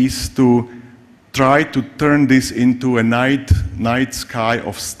activity is to try to turn this into a night sky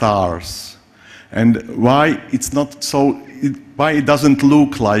of stars. And why it's not so, why it doesn't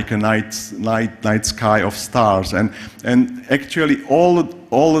look like a night sky of stars, and actually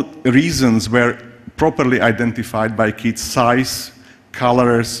all reasons were properly identified by kids: size,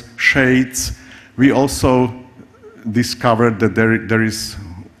 colors, shades. We also discovered that there is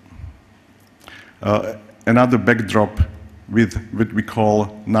another backdrop with what we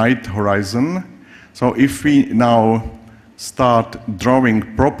call night horizon. So if we now start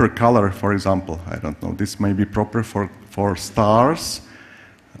drawing proper color, for example, I don't know, this may be proper for stars.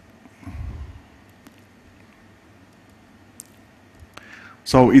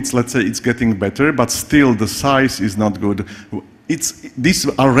 So it's, let's say, it's getting better, but still the size is not good. These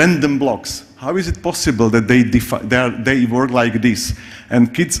are random blocks. How is it possible that they work like this?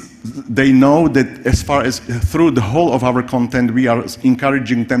 And kids, they know that as far as through the whole of our content, we are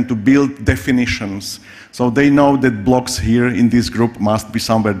encouraging them to build definitions. So they know that blocks here in this group must be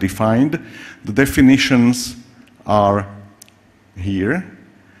somewhere defined. The definitions are here.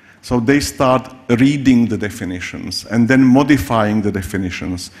 So they start reading the definitions and then modifying the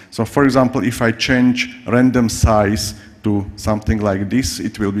definitions. So for example, if I change random size to something like this,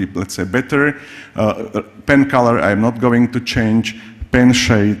 it will be, let's say, better. Pen color, I'm not going to change. Pen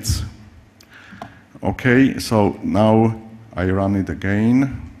shades. Okay, so now I run it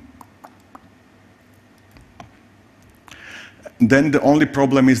again. Then the only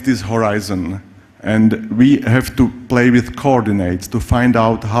problem is this horizon. And we have to play with coordinates to find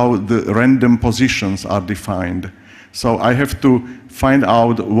out how the random positions are defined. So I have to find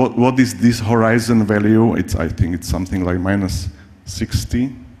out what is this horizon value. I think it's something like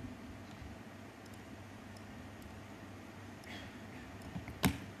 -60.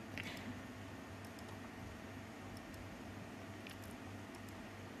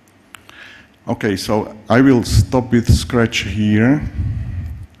 Okay, so I will stop with Scratch here.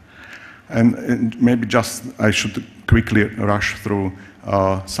 And maybe just I should quickly rush through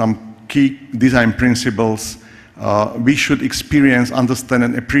some key design principles. We should experience, understand,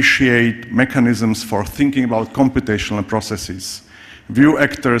 and appreciate mechanisms for thinking about computational processes. View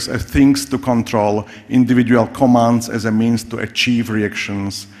actors as things to control, individual commands as a means to achieve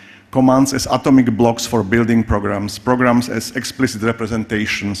reactions, commands as atomic blocks for building programs, programs as explicit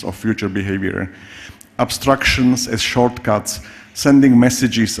representations of future behavior, abstractions as shortcuts, sending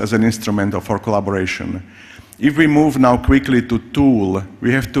messages as an instrument for collaboration. If we move now quickly to tool,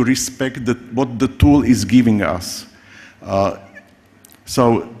 we have to respect what the tool is giving us.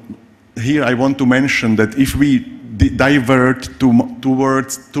 So here I want to mention that if we divert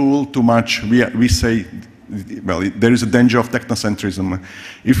towards tool too much, we say, well, there is a danger of technocentrism.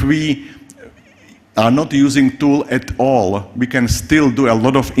 If we are not using tool at all, we can still do a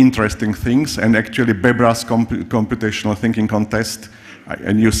lot of interesting things. And actually, Bebra's computational thinking contest,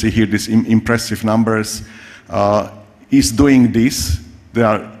 and you see here these impressive numbers, is doing this. There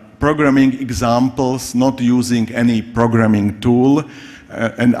are programming examples, not using any programming tool.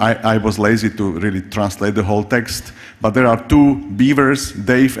 And I was lazy to really translate the whole text. But there are two beavers,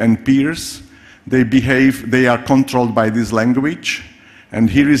 Dave and Pierce. They are controlled by this language. And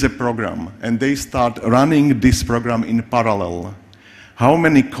here is a program. And they start running this program in parallel. How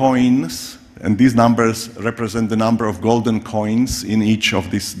many coins, and these numbers represent the number of golden coins in each of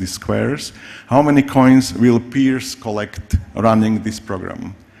these squares, how many coins will Pierce collect running this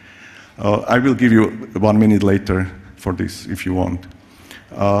program? I will give you 1 minute later for this if you want.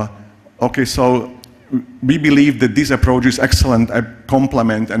 Okay, so we believe that this approach is excellent.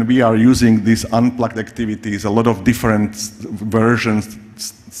 complement, and we are using these unplugged activities. A lot of different versions,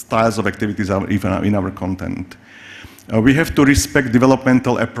 styles of activities are even in our content. We have to respect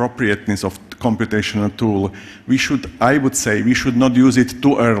developmental appropriateness of computational tool. We should, I would say, we should not use it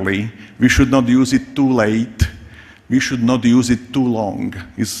too early. We should not use it too late. We should not use it too long,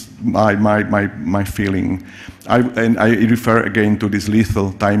 is my feeling. And I refer again to this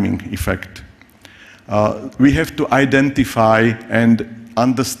lethal timing effect. We have to identify and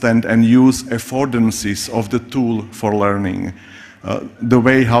understand and use affordances of the tool for learning, the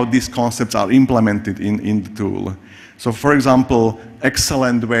way how these concepts are implemented in the tool. So for example,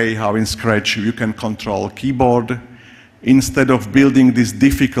 excellent way how in Scratch you can control keyboard. Instead of building this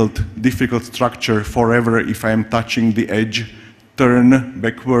difficult structure forever, if I am touching the edge, turn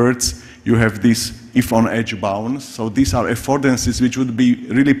backwards, you have this if on edge bounce. So these are affordances which would be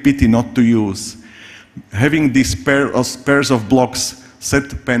really pity not to use. Having these pairs of blocks,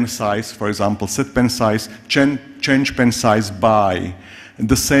 set pen size, for example, set pen size, change pen size by.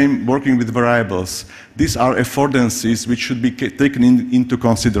 The same working with variables. These are affordances which should be taken into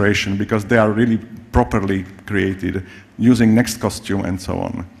consideration because they are really properly created using next costume and so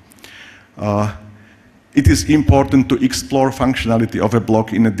on. It is important to explore functionality of a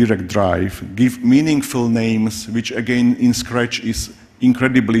block in a direct drive, give meaningful names, which again in Scratch is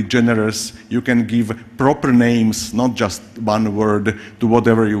incredibly generous. You can give proper names, not just one word, to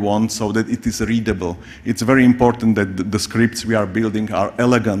whatever you want so that it is readable. It's very important that the scripts we are building are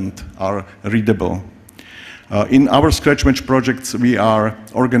elegant, are readable. In our Scratch Match projects, we are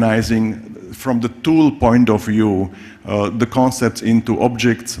organizing from the tool point of view the concepts into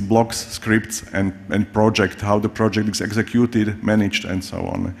objects, blocks, scripts, and project, how the project is executed, managed, and so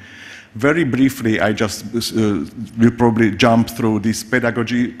on. Very briefly, I just will probably jump through this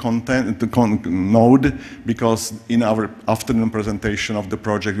pedagogy content, node, because in our afternoon presentation of the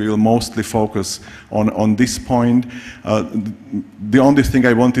project, we will mostly focus on this point. The only thing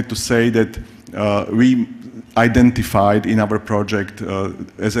I wanted to say that we identified in our project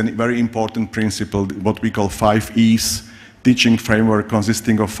as a very important principle, what we call 5 E's, teaching framework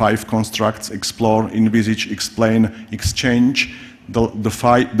consisting of 5 constructs: explore, envisage, explain, exchange.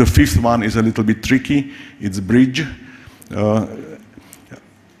 The fifth one is a little bit tricky. It's bridge.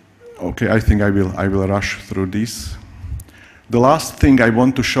 Okay, I think I will rush through this. The last thing I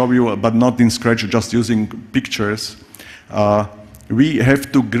want to show you, but not in Scratch, just using pictures. We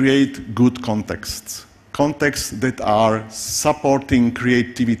have to create good contexts. Contexts that are supporting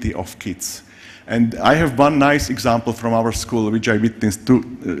creativity of kids. And I have one nice example from our school, which I witnessed,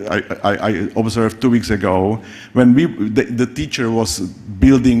 I observed 2 weeks ago, when the teacher was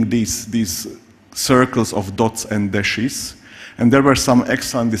building these circles of dots and dashes, and there were some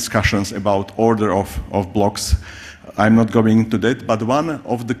excellent discussions about order of blocks. I'm not going into that, but one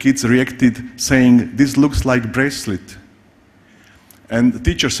of the kids reacted saying, "This looks like bracelet." And the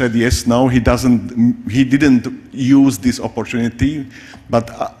teacher said, yes, no, he didn't use this opportunity, but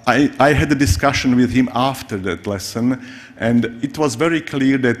I had a discussion with him after that lesson, and it was very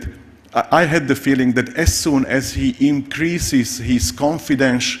clear that I had the feeling that as soon as he increases his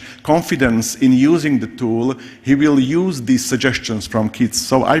confidence in using the tool, he will use these suggestions from kids.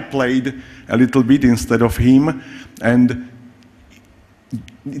 So I played a little bit instead of him, and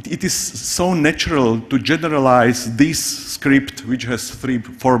it is so natural to generalize this script, which has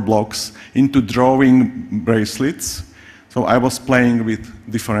 4 blocks, into drawing bracelets. So I was playing with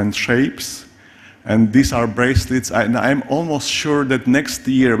different shapes, and these are bracelets, and I'm almost sure that next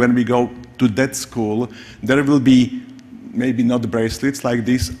year when we go to that school, there will be maybe not bracelets like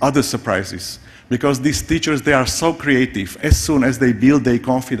this, other surprises. Because these teachers, they are so creative. As soon as they build their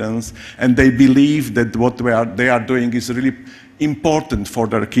confidence and they believe that what they are doing is really important for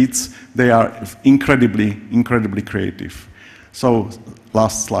their kids, they are incredibly creative. So,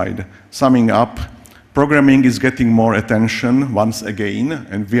 last slide. Summing up, programming is getting more attention once again,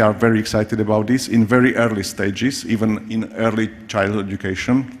 and we are very excited about this in very early stages, even in early childhood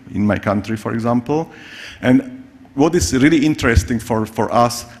education, in my country, for example. And what is really interesting for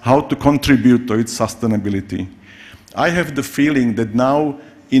us, how to contribute to its sustainability. I have the feeling that now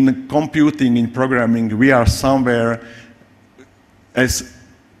in computing, in programming, we are somewhere as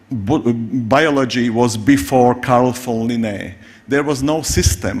biology was before Carl von Linné. There was no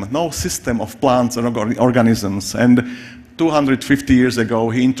system of plants and organisms. And 250 years ago,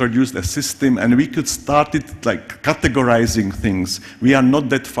 he introduced a system, and we could start it like categorizing things. We are not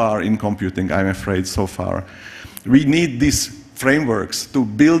that far in computing, I'm afraid, so far. We need these frameworks to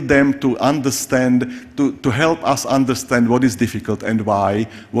build them, to understand, to help us understand what is difficult and why,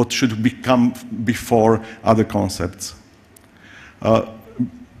 what should become before other concepts.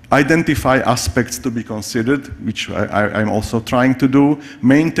 Identify aspects to be considered, which I'm also trying to do,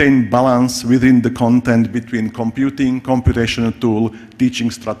 maintain balance within the content between computing, computational tool,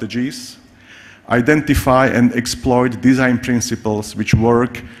 teaching strategies, identify and exploit design principles which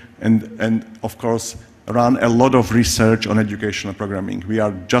work, and of course, run a lot of research on educational programming. We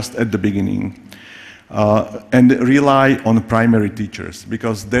are just at the beginning. And rely on primary teachers,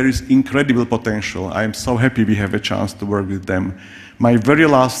 because there is incredible potential. I am so happy we have a chance to work with them. My very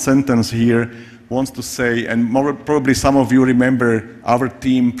last sentence here wants to say, and probably some of you remember our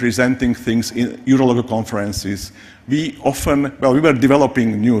team presenting things in Eurologo conferences. We often, well, we were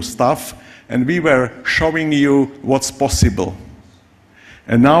developing new stuff, and we were showing you what's possible.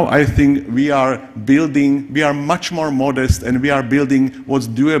 And now I think we are building, we are much more modest, and we are building what's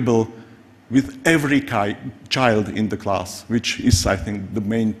doable with every child in the class, which is, I think, the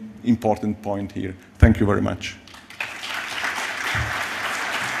main important point here. Thank you very much.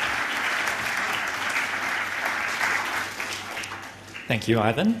 Thank you,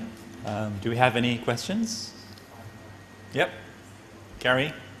 Ivan. Do we have any questions? Yep.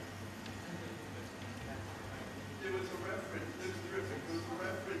 Gary? There was a reference, this is terrific, there was a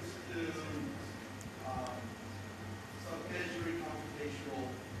reference to some measuring computational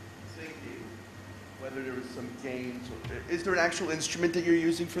thinking, whether there was some gains. Is there an actual instrument that you're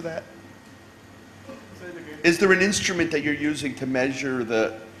using for that? Is there an instrument that you're using to measure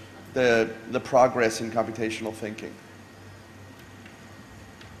the progress in computational thinking?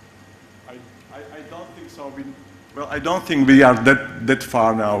 I don't think so. Well, I don't think we are that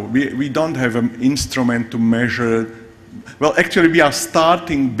far now. We don't have an instrument to measure. Well, actually, we are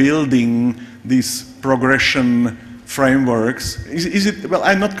starting building these progression frameworks. Is it? Well,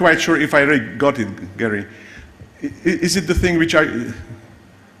 I'm not quite sure if I really got it, Gary. Is it the thing which I?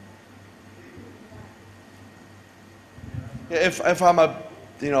 If I'm a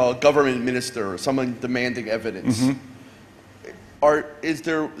government minister or someone demanding evidence. Mm-hmm. Is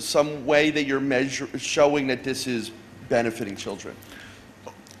there some way that you're showing that this is benefiting children?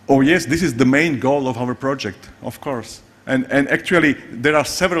 Oh yes, this is the main goal of our project, of course. And actually, there are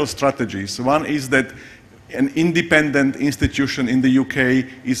several strategies. One is that an independent institution in the UK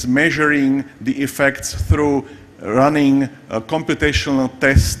is measuring the effects through running a computational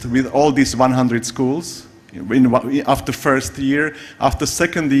test with all these 100 schools. After first year, after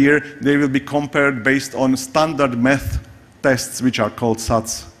second year, they will be compared based on standard math tests, which are called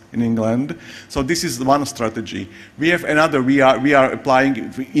SATs in England. So this is one strategy. We have another. We are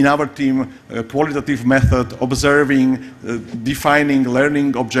applying in our team a qualitative method, observing, defining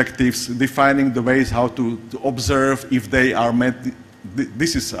learning objectives, defining the ways how to observe if they are met.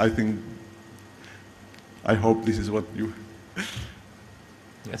 This is, I think, I hope this is what you...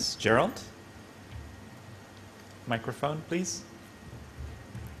 Yes, Gerald? Microphone, please.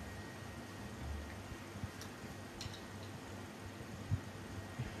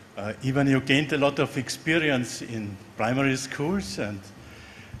 Ivan, you gained a lot of experience in primary schools, and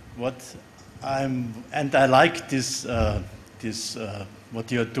I like this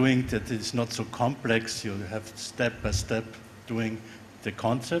what you're doing, that it's not so complex. You have step by step doing the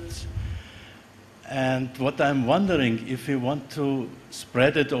concepts. And what I'm wondering, if you want to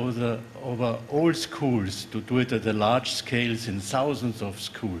spread it over all schools, to do it at a large scales in thousands of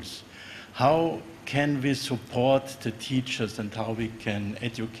schools, how can we support the teachers and how we can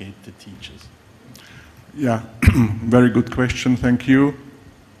educate the teachers? Yeah, very good question, thank you.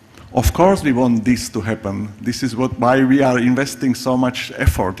 Of course we want this to happen. This is why we are investing so much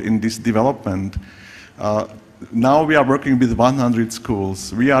effort in this development. Now we are working with 100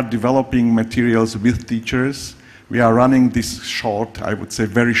 schools. We are developing materials with teachers. We are running these short, I would say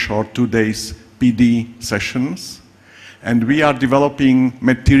very short, 2 days PD sessions. And we are developing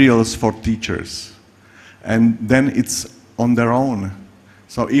materials for teachers. And then it's on their own.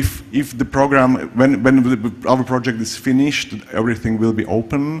 So if the program, when our project is finished, everything will be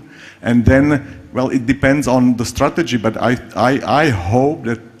open. And then, well, it depends on the strategy, but I hope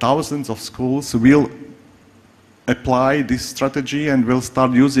that thousands of schools will apply this strategy and will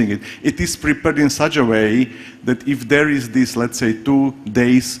start using it. It is prepared in such a way that if there is this, let's say, 2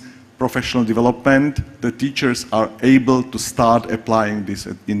 days professional development, the teachers are able to start applying this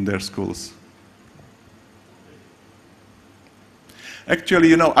in their schools.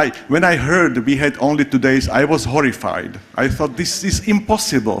 Actually, when I heard we had only 2 days, I was horrified. I thought, this is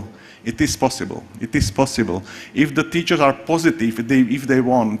impossible. It is possible. It is possible. If the teachers are positive, if they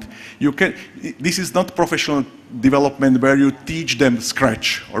want, you can. This is not professional development where you teach them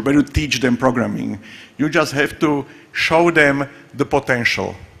Scratch or where you teach them programming. You just have to show them the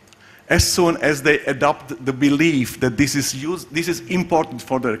potential. as soon as they adopt the belief that this is important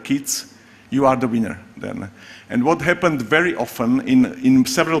for their kids, you are the winner then. And what happened very often in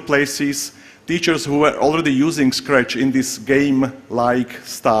several places, teachers who were already using Scratch in this game-like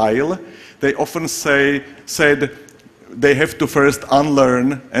style, they often said they have to first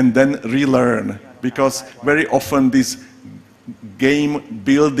unlearn and then relearn, because very often this game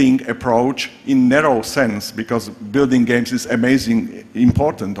building approach in narrow sense, because building games is amazing,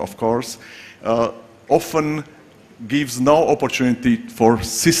 important of course, often gives no opportunity for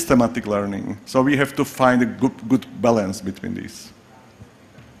systematic learning. So we have to find a good balance between these.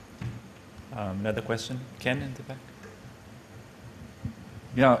 Another question? Ken in the back?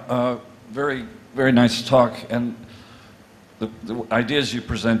 Yeah, very, very nice talk. And the ideas you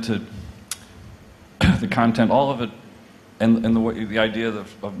presented, the content, all of it, and the idea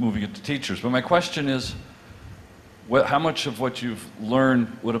of moving it to teachers. But my question is, how much of what you've learned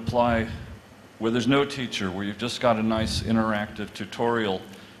would apply where there's no teacher, where you've just got a nice interactive tutorial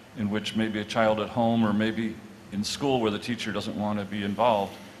in which maybe a child at home or maybe in school where the teacher doesn't want to be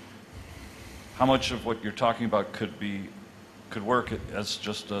involved? How much of what you're talking about could work as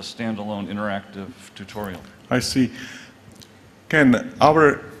just a standalone interactive tutorial? I see. Ken,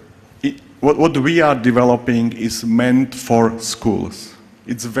 what we are developing is meant for schools.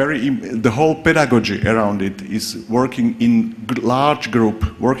 It's the whole pedagogy around it is working in large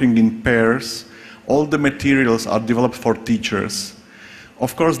group, working in pairs. All the materials are developed for teachers.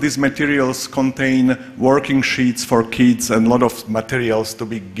 Of course, these materials contain working sheets for kids and a lot of materials to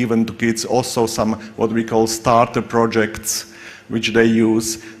be given to kids, also some what we call starter projects which they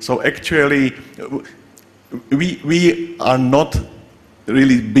use. So actually, we are not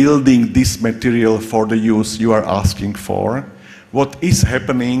really building this material for the use you are asking for. What is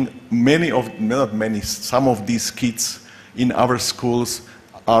happening, some of these kids in our schools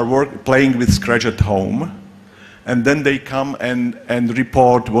are playing with Scratch at home, and then they come and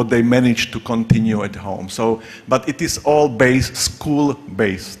report what they managed to continue at home. So, but it is all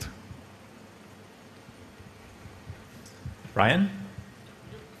school-based. Ryan?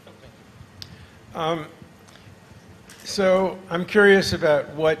 So I'm curious about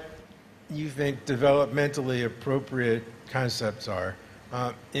what you think developmentally appropriate concepts are.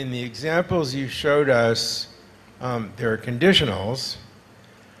 In the examples you showed us, there are conditionals.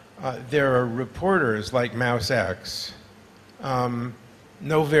 There are reporters like mouse X.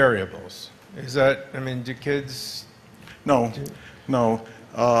 No variables. Is that, I mean, do kids? No.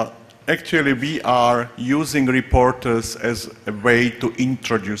 Actually, we are using reporters as a way to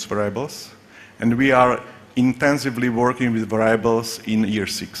introduce variables, and we are intensively working with variables in year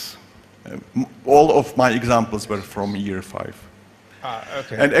 6. All of my examples were from year 5.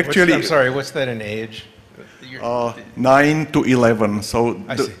 Okay. And actually, I'm sorry, what's that in age? 9 to 11. So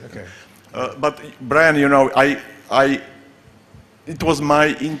I see. Okay. But Brian, you know, it was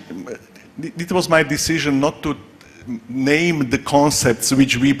my decision not to name the concepts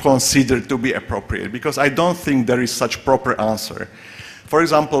which we consider to be appropriate, because I don't think there is such proper answer. For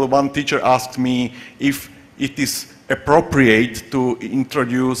example, one teacher asked me if it is appropriate to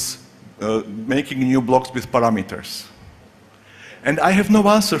introduce making new blocks with parameters. And I have no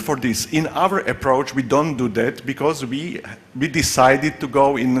answer for this. In our approach, we don't do that because we decided to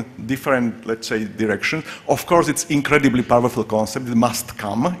go in different, let's say, directions. Of course, it's incredibly powerful concept. It must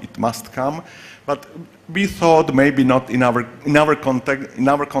come. But we thought maybe not in our content, in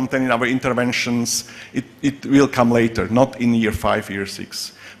our interventions. It will come later, not in year 5, year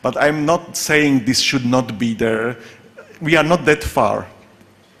 6. But I'm not saying this should not be there. We are not that far.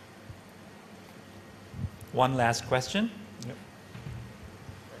 One last question.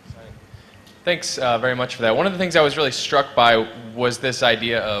 Thanks very much for that. One of the things I was really struck by was this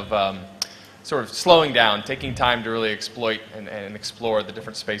idea of sort of slowing down, taking time to really exploit and explore the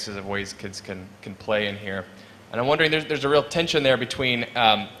different spaces of ways kids can play in here. And I'm wondering, there's a real tension there between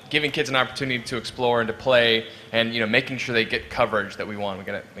giving kids an opportunity to explore and to play, and making sure they get coverage that we want. We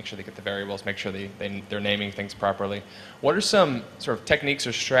got to make sure they get the variables, make sure they're naming things properly. What are some sort of techniques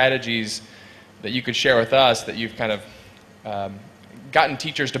or strategies that you could share with us that you've kind of gotten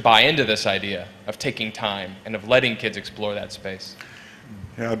teachers to buy into this idea of taking time and of letting kids explore that space?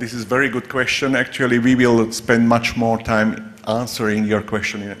 Yeah, this is a very good question. Actually, we will spend much more time answering your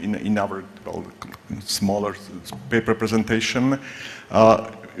question in our smaller paper presentation.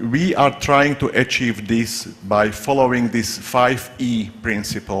 We are trying to achieve this by following this 5E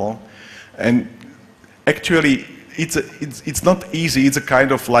principle. And actually, it's not easy. It's a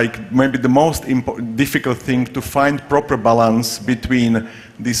kind of like maybe the most difficult thing to find proper balance between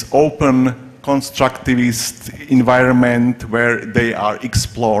this open constructivist environment where they are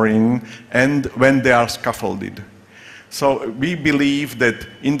exploring and when they are scaffolded. So we believe that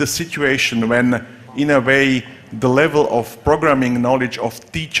in the situation when, in a way, the level of programming knowledge of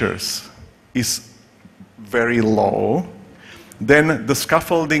teachers is very low, then the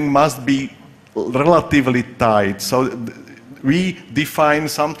scaffolding must be relatively tight. So we define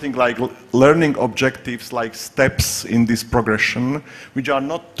something like learning objectives, like steps in this progression, which are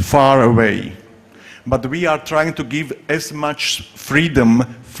not far away. But we are trying to give as much freedom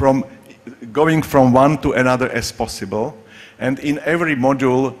from going from one to another as possible. And in every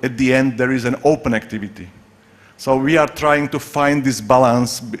module, at the end, there is an open activity. So we are trying to find this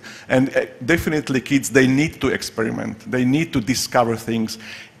balance, and definitely kids, they need to experiment. They need to discover things.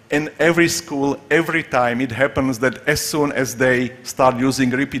 In every school, every time it happens that as soon as they start using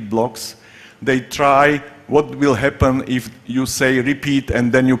repeat blocks, they try what will happen if you say repeat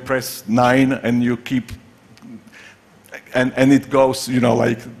and then you press 9 and you keep, and it goes, you know,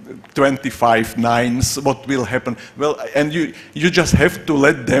 like 25 nines, what will happen? Well, and you just have to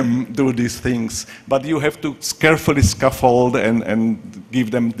let them do these things, but you have to carefully scaffold and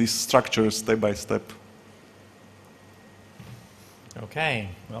give them these structures step by step. Okay,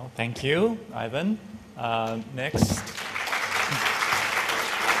 well, thank you, Ivan. Next.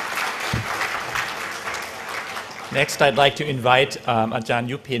 Next, I'd like to invite Ajahn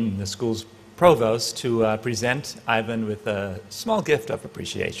Yupin, the school's provost, to present Ivan with a small gift of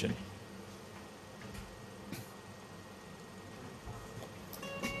appreciation.